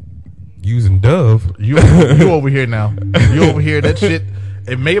using Dove. You over here now? You over here? That shit.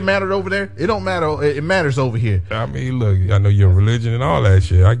 It may have mattered over there. It don't matter. It matters over here. I mean, look, I know your religion and all that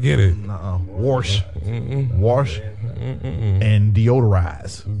shit. I get it. Wash, and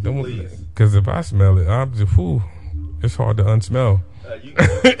deodorize. Because if I smell it, I'm just fool. It's hard to unsmell. You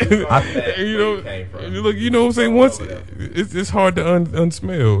You know, look, you know what I'm saying. Once it's hard to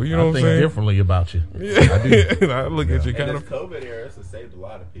unsmell. You know I what I'm think saying. differently about you. Yeah, I do. I look at you In kind this of. COVID era, it's saved a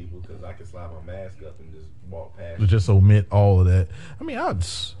lot of people because I can slide my mask up and just walk past. Just omit all of that. I mean,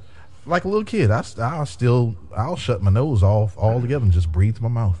 like a little kid. I'll shut my nose off altogether and just breathe through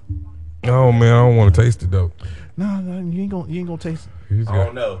my mouth. Oh man, I don't want to taste it though. No, you ain't gonna taste it. He's I got-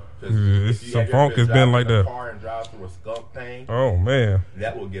 don't know. 'Cause It's if you some ever funk has been driving like in a that. Car and drive through a skunk thing, Oh man.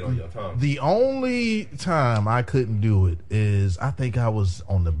 that will get on your tongue. The only time I couldn't do it is I think I was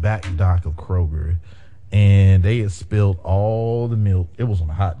on the back dock of Kroger, and they had spilled all the milk. It was on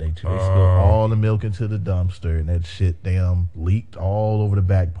a hot day too. They spilled all the milk into the dumpster, and that shit damn leaked all over the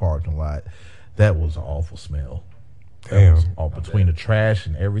back parking lot. That was an awful smell. That Damn. was all between the trash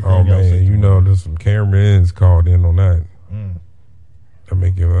and everything Oh else. man, you know there's some cameras called in on that. I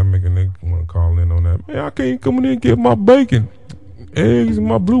make a nigga want to call in on that. Man, I can't come in and get my bacon, eggs, and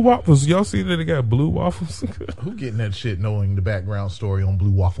my blue waffles. Y'all see that they got blue waffles? Who getting that shit knowing the background story on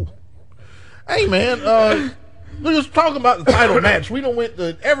Blue Waffle? Hey man, we was talking about the title match. We done went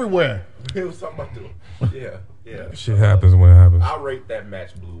to everywhere. It was something about the yeah. Shit happens when it happens. I rate that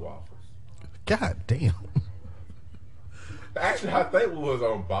match Blue Waffles. God damn. Actually, I think it was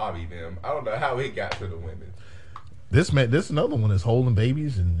on Bobby them. I don't know how he got to the women. This another one that's holding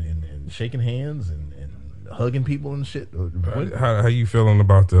babies and shaking hands and hugging people and shit. How you feeling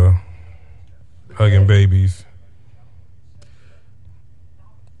about the hugging babies?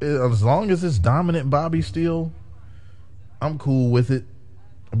 As long as it's dominant Bobby still, I'm cool with it.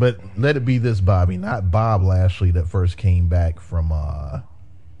 But let it be this Bobby, not Bob Lashley that first came back from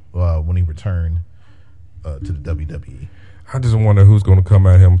when he returned to the WWE. I just wonder who's going to come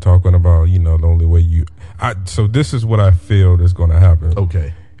at him talking about, the only way so this is what I feel is going to happen.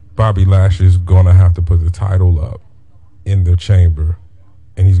 Okay. Bobby Lashley is going to have to put the title up in the chamber,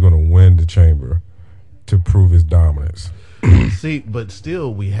 and he's going to win the chamber to prove his dominance. See, but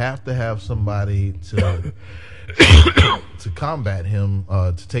still, we have to have somebody to combat him,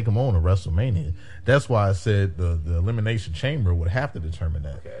 to take him on at WrestleMania. That's why I said the Elimination Chamber would have to determine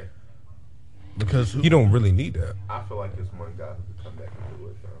that. Okay. Because You don't really need that. I feel like there's one guy who could come back and do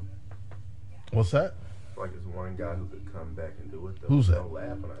it, though. what's that? I feel like there's one guy who could come back and do it, though. Who's that? Don't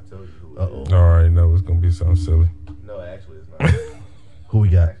laugh when I tell you who it Uh-oh. is. I already know it's going to be something silly. No, actually, it's not. Who we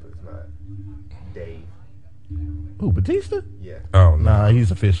got? Actually, it's not. Dave. Who, Batista? Yeah. Oh, no. Nah,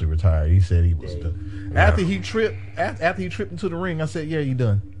 he's officially retired. He said he was Dave. done. After he tripped into the ring, I said, "Yeah, you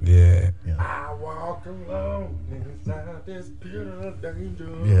done." Yeah. I walk alone inside this pit of danger.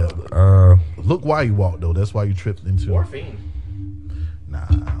 Yeah. Look why you walked though. That's why you tripped into. Morphine. Nah,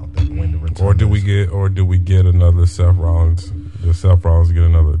 I don't think when the return. Or do we get another Seth Rollins? Does Seth Rollins get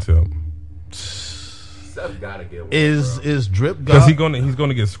another attempt? Seth gotta get one. Is Drip Because God? he's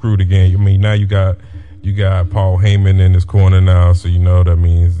gonna get screwed again. I mean, now you got Paul Heyman in his corner now, so that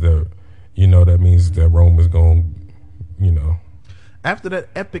means that Roman's going. After that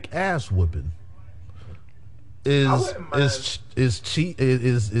epic ass whooping, is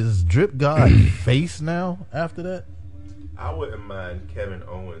Drip God face now? After that, I wouldn't mind Kevin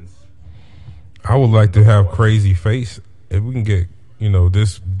Owens. I would like to have crazy face if we can get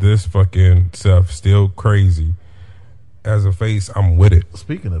this fucking Seth still crazy as a face. I'm with it.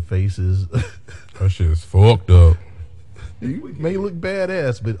 speaking of faces, That shit is fucked up. you may look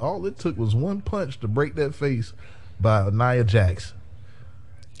badass, but all it took was one punch to break that face by Nia Jax.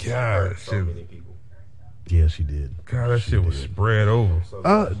 God, So many people. Yeah, she did. that shit was spread over.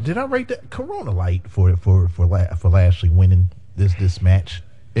 So Did I rate that Corona Light for Lashley winning this match?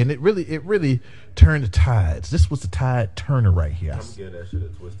 And it really turned the tides. This was the tide turner right here. I'm gonna give that shit a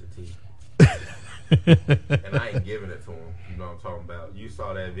twisted tea. And I ain't giving it to him. You know what I'm talking about. You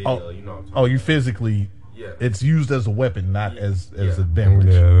saw that video. You know what I'm talking Oh, you about. physically? Yeah. It's used as a weapon, not as a Yeah, beverage.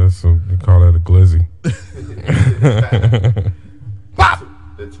 that's they call that a glizzy.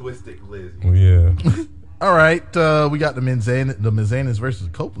 The twisted glizzy. Yeah. All right, we got the Mizanis versus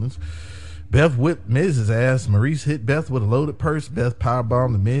the Copelands. Beth whipped Miz's ass. Maurice hit Beth with a loaded purse. Beth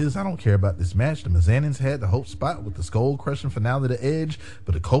powerbombed the Miz. I don't care about this match. The Mizanins had the hope spot with the skull-crushing finale to Edge,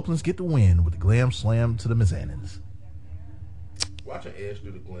 but the Copelands get the win with the glam slam to the Mizanins. Watching Edge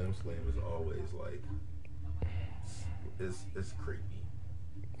do the glam slam is always like it's creepy.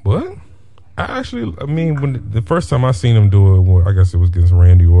 What? I mean, when the first time I seen him do it, well, I guess it was against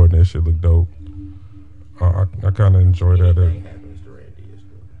Randy Orton. That shit looked dope. I kind of enjoyed that. Anything happens to Randy is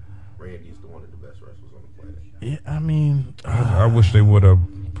good. Randy's the one of the best wrestlers on the planet. Yeah, I mean, I wish they would have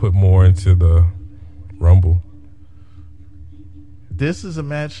put more into the Rumble. this is a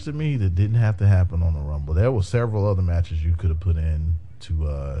match to me that didn't have to happen on the Rumble. There were several other matches you could have put in to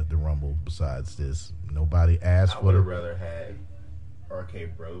the Rumble besides this. Nobody asked I for would have the rather had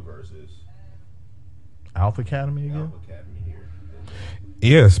RK Bro versus Alpha Academy again. Alpha Academy here.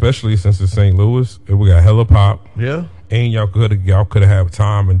 Yeah, especially since it's St. Louis, we got hella pop. Yeah. And y'all could have had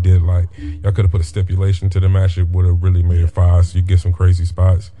time and did y'all could have put a stipulation to the match. It would have really made it fire, so you get some crazy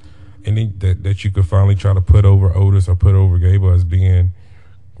spots, and then that you could finally try to put over Otis or put over Gable as being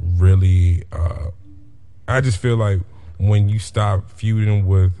really. I just feel like when you stop feuding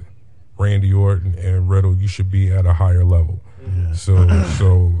with Randy Orton and Riddle, you should be at a higher level. Yeah.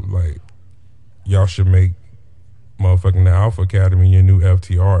 So y'all should make motherfucking the Alpha Academy your new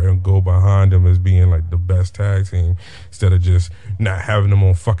FTR and go behind them as being like the best tag team instead of just not having them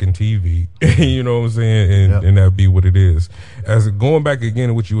on fucking TV. You know what I'm saying? And that be what it is. As going back again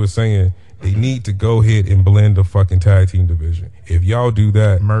to what you were saying, they need to go ahead and blend the fucking tag team division. If y'all do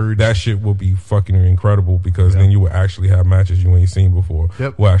that, Merge. that shit will be fucking incredible because then you will actually have matches you ain't seen before.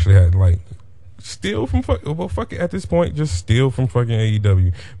 Yep. We'll actually have steal from fuck it, at this point, just steal from fucking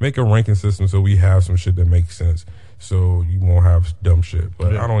AEW. Make a ranking system so we have some shit that makes sense. So you won't have dumb shit.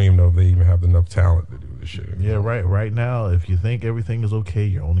 But I don't even know if they even have enough talent to do this shit. Yeah, right now, if you think everything is okay,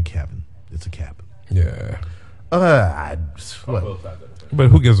 you're only capping. It's a cap. Yeah. On What? both sides of the fence. But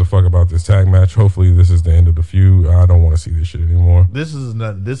who gives a fuck about this tag match? Hopefully, this is the end of the feud. I don't want to see this shit anymore. This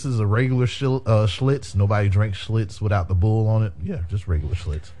is a regular Schlitz. Nobody drinks Schlitz without the bull on it. Yeah, just regular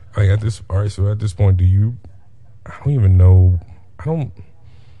Schlitz. Like so at this point, I don't even know.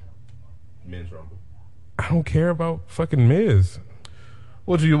 Men's Rumble. I don't care about fucking Miz.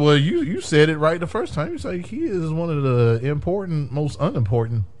 You said it right the first time. You say he is one of the important, most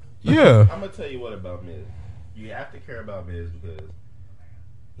unimportant. Yeah. I'm gonna tell you what about Miz. You have to care about Miz because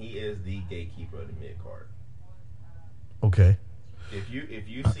he is the gatekeeper of the mid card. Okay. If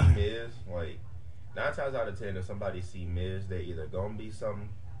you see Miz, like 9 times out of 10, if somebody see Miz, they either gonna be something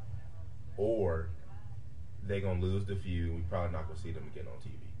or they gonna lose the feud. We probably not gonna see them again on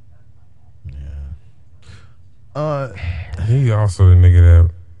TV. Yeah. He also the nigga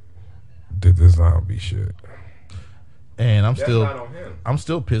that did the zombie shit. And That's not on him. I'm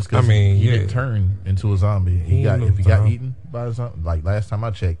still pissed because he didn't turn into a zombie. If he got eaten by a zombie, like last time I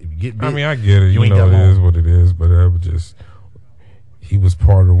checked, if you get bit, I get it. you ain't know, got it long. is what it is. But I would just, he was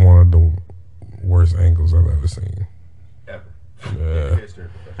part of one of the worst angles I've ever seen. Ever. Yeah. History.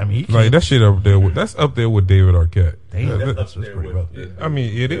 I mean, he Like that shit up there. That's up there with David Arquette. Damn, That's that's up pretty there rough. with. I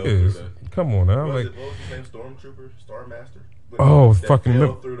mean, it is. Come on now. What was Like, his name? Stormtrooper, Starmaster. Oh, That fucking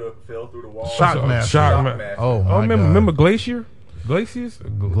fell through the wall. Shockmaster. Oh my god. Remember Glacier? Glaciers?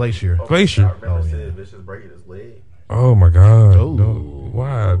 Glacier. Glacier. I remember Oh, yeah. Sid Vicious breaking his leg. Oh my god. Ooh. No.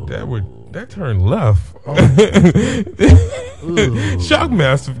 Wow, that turned left.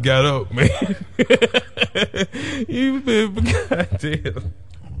 Shockmaster got up, man. You been goddamn.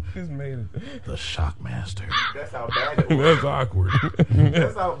 He's made it. The Shockmaster. That's how bad it was. That's awkward.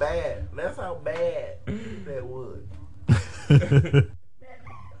 That's how bad that was.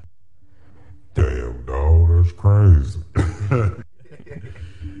 Damn, dog, that's crazy.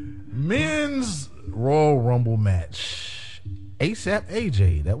 Men's Royal Rumble match. ASAP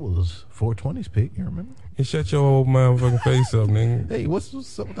AJ. That was 420's pick. You remember? And shut your old motherfucking face up, nigga. Hey, what's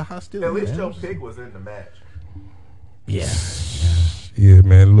up with the hostility? At least man? your pick was in the match. Yeah. Yeah,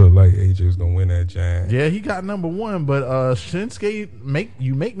 man, it looked like AJ was gonna win that giant. Yeah, he got number one, but Shinsuke make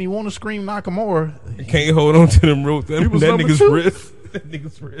me want to scream Nakamura. Can't hold on to them ropes. That was number nigga's 2. wrist. That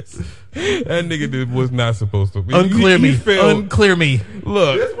nigga's wrist. That nigga was not supposed to be. Unclear He me. failed. Unclear me.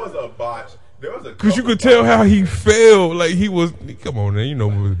 Look, This was a botch. There was a because you couple could tell botches. how he failed. Like he was. Come on, man. You know,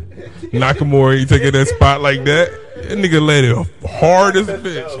 Nakamura, he taking that spot like that. That nigga let it hard as a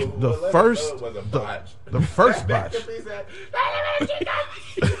bitch. The Well, first- was a botch. The first botch. He said,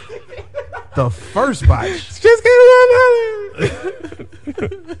 The first botch. Just get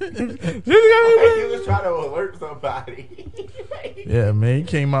he was trying to alert somebody. Yeah, man, he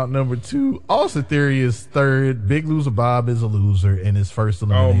came out number 2. Austin Theory is third. Big Loser Bob is a loser in his first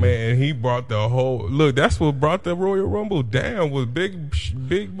elimination. Oh man, he brought the whole look. That's what brought the Royal Rumble down. Was big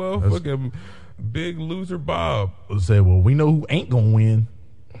motherfucking Big Loser Bob. Said, well, we know who ain't gonna win.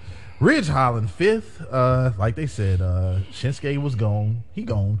 Ridge Holland 5th. Like they said, Shinsuke was gone. He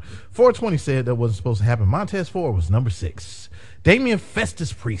gone. 420 said that wasn't supposed to happen. Montez Ford was number 6. Damian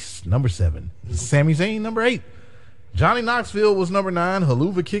Festus Priest, number 7. Sami Zayn, number 8. Johnny Knoxville was number 9.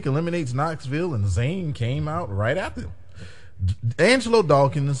 Haluva Kick eliminates Knoxville, and Zayn came out right after him. Angelo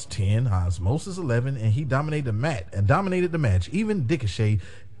Dawkins 10, Osmosis 11, and he dominated the match. Even Ricochet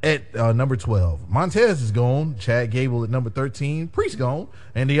at number 12. Montez is gone. Chad Gable at number 13. Priest gone,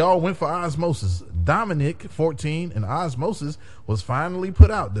 and they all went for Osmosis. Dominic 14, and Osmosis was finally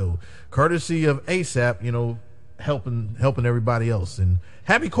put out though, courtesy of ASAP. You know, helping everybody else. And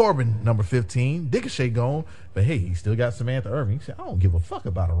Happy Corbin number 15. Ricochet gone, but hey, he still got Samantha Irving. He said, I don't give a fuck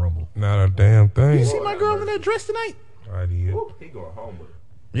about a Rumble. Not a damn thing. You see my girl in that dress tonight? I did. Ooh, he going home with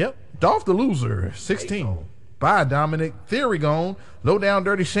it. Yep. Dolph the Loser, 16. Bye, Dominic. Theory gone. Low Down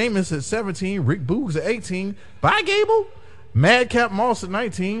Dirty Sheamus at 17. Rick Boogs at 18. Bye, Gable. Madcap Moss at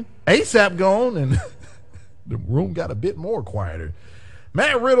 19. ASAP gone, and the room got a bit more quieter.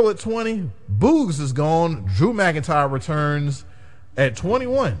 Matt Riddle at 20. Boogs is gone. Drew McIntyre returns at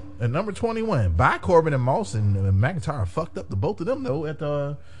 21. At number 21. Bye, Corbin and Moss, and McIntyre fucked up the both of them though at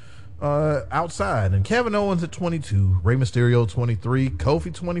the outside. And Kevin Owens at 22. Rey Mysterio 23.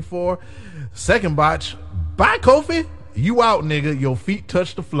 Kofi 24. Second botch. Bye, Kofi. You out, nigga. Your feet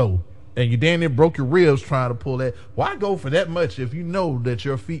touch the floor, and you damn near broke your ribs trying to pull that. Why go for that much if you know that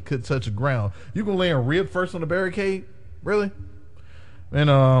your feet could touch the ground? You gonna lay a rib first on the barricade? Really?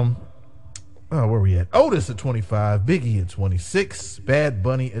 And where we at? Otis at 25. Biggie at 26. Bad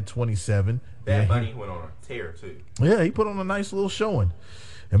Bunny at 27. Bad Bunny went on a tear too. Yeah, he put on a nice little showing.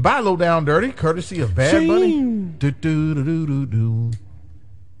 And by Low Down Dirty, courtesy of Bad Bunny. Do.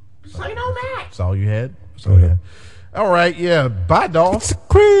 Say no match. That's all you had? That's all you had. All right, yeah. Bye, Dolph.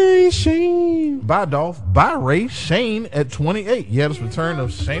 Crazy Shane. Bye, Dolph. Bye, Ray. Shane at 28. Yeah, this return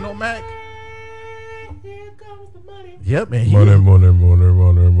of Shane O'Mac. Yep, man.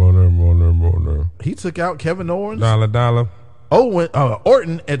 He took out Kevin Owens. Dollar.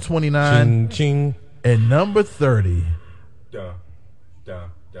 Orton at 29. Ching, ching. And number 30. Da, da,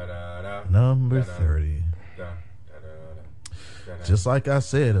 da, da, da. Number 30. Da, da, da, da, da. Just like I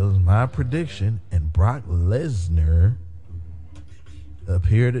said, it was my prediction, and Brock Lesnar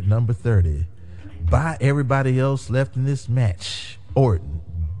appeared at number 30. By everybody else left in this match: Orton,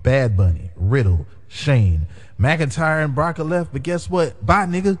 Bad Bunny, Riddle, Shane, McIntyre, and Brock are left. But guess what? Bye,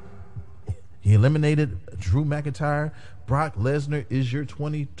 nigga. He eliminated Drew McIntyre. Brock Lesnar is your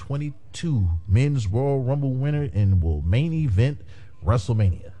 2022 Men's Royal Rumble winner and will main event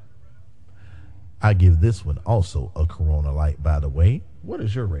WrestleMania. I give this one also a Corona Light, by the way. What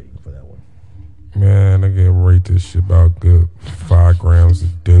is your rating for that one? Man, I can rate this shit about good 5 grams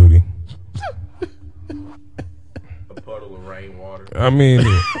of duty. A puddle of rainwater I mean,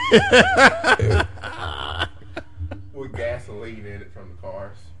 with gasoline in it from the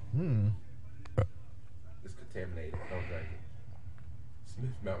cars. It's contaminated. Don't drink it.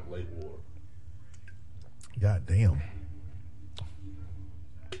 Smith Mountain Lake water. God damn.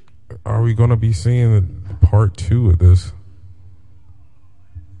 are we gonna be seeing part 2 of this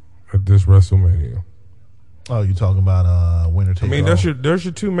at this WrestleMania? Oh, you talking about winner take all? I mean, there's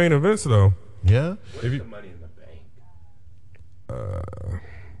your 2 main events though. Yeah. What's the Money in the Bank?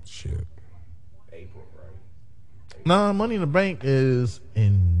 Shit. April, right? Nah, Money in the Bank is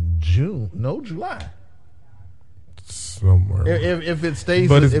in June. No, July. Somewhere. If it stays,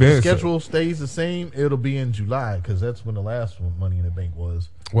 But if it's the been schedule stays the same, it'll be in July because that's when the last one, Money in the Bank, was.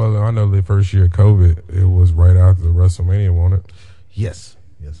 Well, I know the first year of COVID, it was right after the WrestleMania, wasn't it? Yes,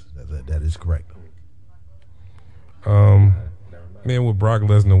 that is correct. Never mind. Man, with Brock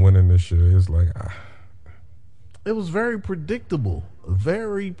Lesnar winning this shit, it's like, It was very predictable,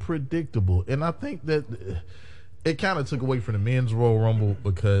 and I think that it kind of took away from the men's Royal Rumble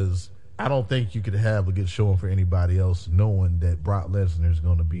because I don't think you could have a good showing for anybody else knowing that Brock Lesnar is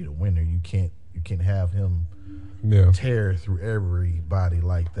going to be the winner. You can't have him tear through everybody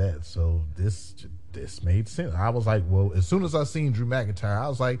like that. So this made sense. I was like, well, as soon as I seen Drew McIntyre, I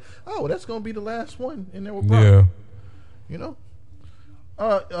was like, oh, that's going to be the last one in there with Brock. yeah. You know.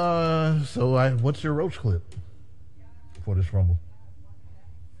 What's your roach clip for this Rumble?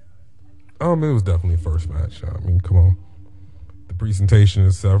 It was definitely first match. I mean, come on. The presentation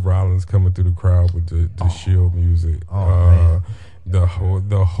of Seth Rollins coming through the crowd with the Shield music. Man. The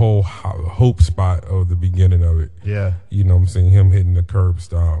whole hope spot of the beginning of it. Yeah. You know what I'm saying? Him hitting the curb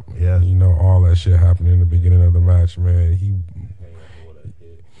stomp. Yeah. You know, all that shit happening in the beginning of the match, man.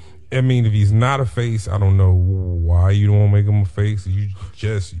 I mean, if he's not a face, I don't know why you don't want to make him a face.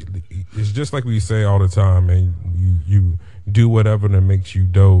 It's just like we say all the time, man. You do whatever that makes you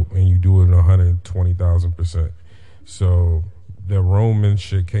dope, and you do it 120,000%. So the Roman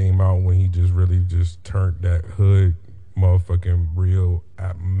shit came out when he just really just turned that hood motherfucking real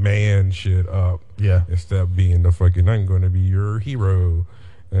man shit up. Yeah. Instead of being the fucking, I'm going to be your hero.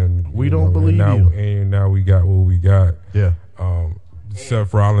 And We don't believe you. you. And now we got what we got. Yeah.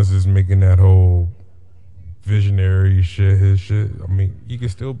 Seth Rollins is making that whole visionary shit his shit. I mean, he can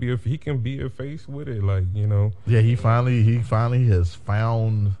still be he can be a face with it, like, you know. Yeah, he finally has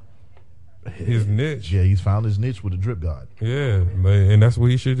found his niche. Yeah, he's found his niche with the drip god. Yeah, and that's what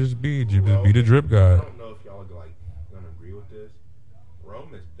he should just be. Just be the drip I god. don't know if y'all are like gonna agree with this.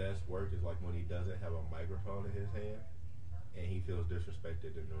 Roman's best work is like when he doesn't have a microphone in his hand and he feels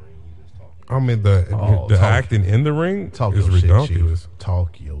disrespected in the ring. He's just talking. I mean, the acting in the ring Talk is your shit, ridiculous. Chief.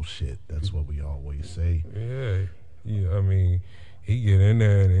 Talk your shit. That's what we always say. Yeah. I mean, he get in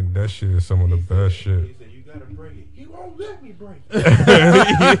there and that shit is some of the best shit. He said, "You gotta break it." He won't let me break it.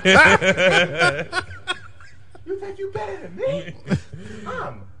 You think you better than me?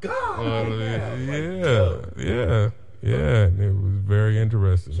 I'm God. Yeah. And it was very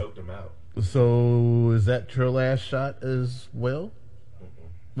interesting. Choked him out. So is that your last shot as well?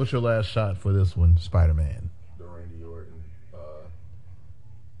 What's your last shot for this one, Spider-Man? The Randy Orton,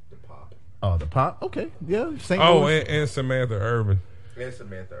 the pop. Oh, the pop? Okay. Yeah. St. Oh, Louis. and Samantha Irvin. And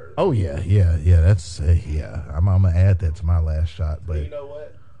Samantha Irvin. Oh, yeah. That's, yeah. I'm going to add that to my last shot. But you know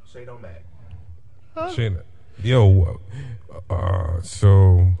what? Shane O'Mac. Shane,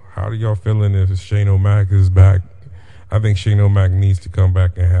 so how do y'all feeling if Shane O'Mac is back? I think Shane O'Mac needs to come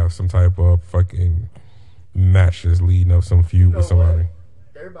back and have some type of fucking match that's leading up some feud with somebody. What?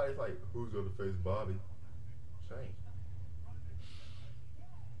 Everybody's like, who's gonna face Bobby? Shane.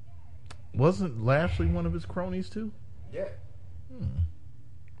 Wasn't Lashley one of his cronies too? Yeah.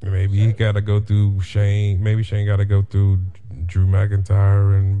 Maybe he got to go through Shane. Maybe Shane got to go through Drew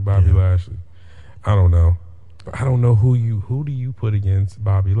McIntyre and Bobby Lashley. I don't know. But I don't know who do you put against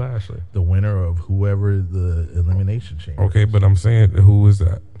Bobby Lashley? The winner of whoever the Elimination Chamber. Okay, but I'm saying, who is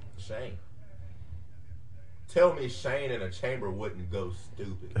that? Shane. Tell me Shane in a chamber wouldn't go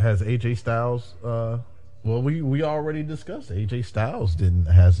stupid. Has AJ Styles? Well, we already discussed AJ Styles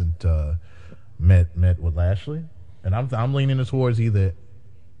hasn't met with Lashley, and I'm leaning towards either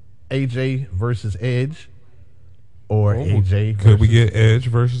AJ versus Edge or AJ. Could we get Edge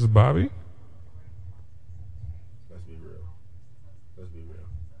versus Bobby? Let's be real.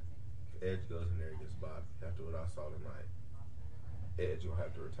 Edge goes in there against Bobby after what I saw tonight. Edge will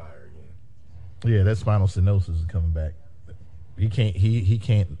have to retire again. Yeah, that spinal stenosis is coming back. He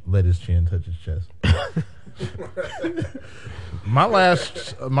can't let his chin touch his chest. my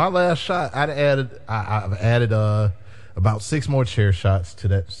last shot, I've added about 6 more chair shots to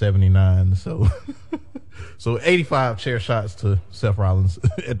that 79. So 85 chair shots to Seth Rollins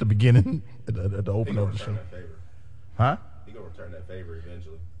at the beginning, at the opening of the show. Huh? He gonna return that favor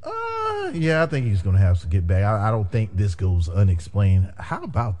eventually. Yeah, I think he's gonna have to get back. I don't think this goes unexplained. How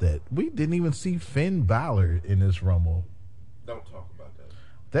about that? We didn't even see Finn Balor in this Rumble. Don't talk about that.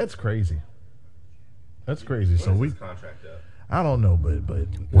 That's crazy. That's crazy. When So is his contract up? I don't know, but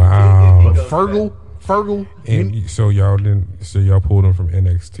Wow. but Fergal, And so y'all pulled him from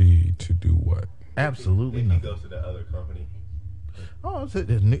NXT to do what? absolutely If he nothing. goes to the other company, Oh, it's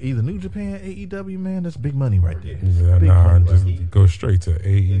either New Japan, AEW, man. That's big money right there. Yeah, Big nah, money. just go straight to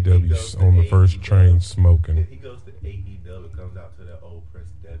AEW on the first train smoking. if he goes to AEW, it comes out to that old Prince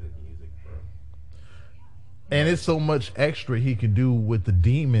Devitt music, bro. And it's so much extra he can do with the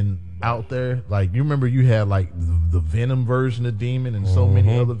Demon out there. Like, you remember you had like the Venom version of Demon and so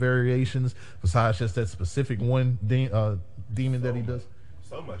many other variations besides just that specific one demon that he does.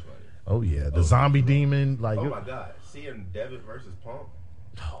 So much money. Oh yeah, the zombie demon. Like, Oh my God, seeing Devitt versus Punk.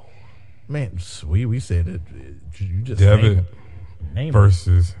 man, we said it. You just Devitt name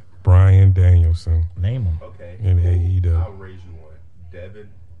versus Bryan Danielson name him. Okay. in AEW. I'll raise you one. Devitt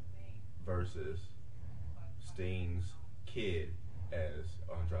versus Sting's kid, as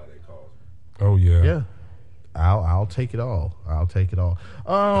Andrade calls him. Oh yeah. Yeah, I'll take it all. I'll take it all.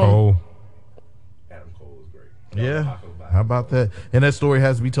 Cole. Adam Cole is great. Yeah. How about that? And that story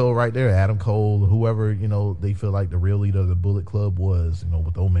has to be told right there. Adam Cole, whoever, they feel like the real leader of the Bullet Club was,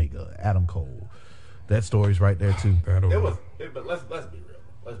 with Omega, Adam Cole. That story's right there too. But let's be real. Let's be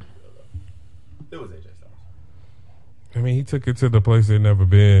real though. It was AJ Styles. I mean, he took it to the place they'd never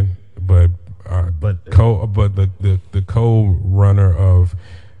been, but the co-runner of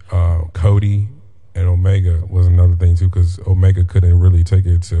Cody and Omega was another thing too, because Omega couldn't really take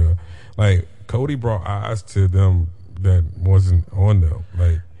it to, like, Cody brought eyes to them that wasn't on them.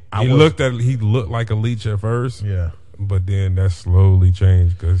 Like, he looked like a leech at first, Yeah. but then that slowly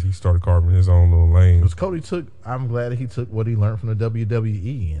changed because he started carving his own little lane. Because I'm glad he took what he learned from the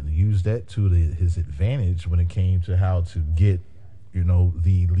WWE and used that to his advantage when it came to how to get,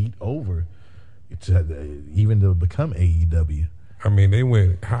 the elite over even to become AEW. I mean, they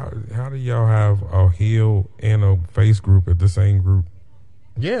went, how do y'all have a heel and a face group at the same group?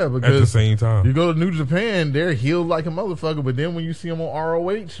 Yeah, because At the same time. you go to New Japan, they're healed like a motherfucker, but then when you see them on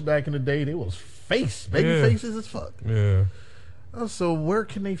ROH back in the day, they was baby faces as fuck. Yeah. So where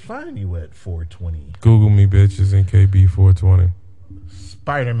can they find you at 420? Google me, bitches, in KB420.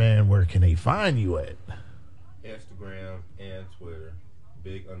 Spider-Man, where can they find you at? Instagram and Twitter,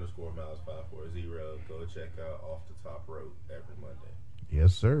 big_miles540. Go check out Off the Top Rope every Monday.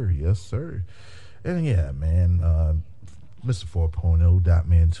 Yes, sir. Yes, sir. And yeah, man, Mr. 4.0,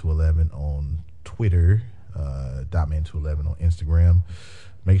 Dotman211 on Twitter, Dotman211 on Instagram.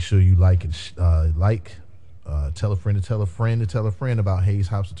 Make sure you like and tell a friend to tell a friend to tell a friend about Hayes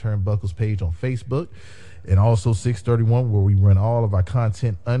Hops and Turnbuckles page on Facebook, and also 631 where we run all of our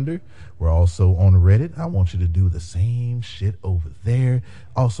content under. We're also on Reddit. I want you to do the same shit over there.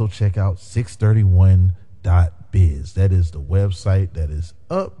 Also check out 631.biz. That is the website that is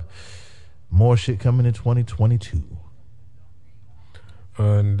up. More shit coming in 2022.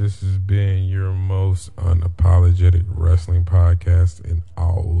 And this has been your most unapologetic wrestling podcast in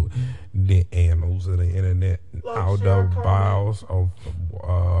all the annals of the internet, all the bowels of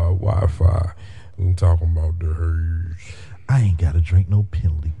Wi-Fi. I'm talking about the Hayes. I ain't got to drink no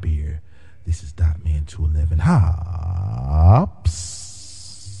penalty beer. This is Dotman211 Hops.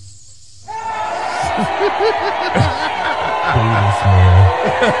 Boo,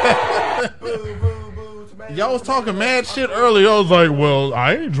 man. Boo, boo, boo, tomato. Y'all was talking mad shit earlier. I was like, well,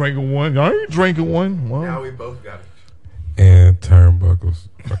 I ain't drinking one. I ain't drinking one. Well, Now we both got it. And turnbuckles.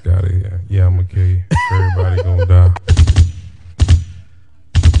 Fuck out of here. Yeah, I'm gonna kill you. Everybody gonna die.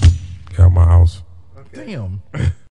 Got my house. damn.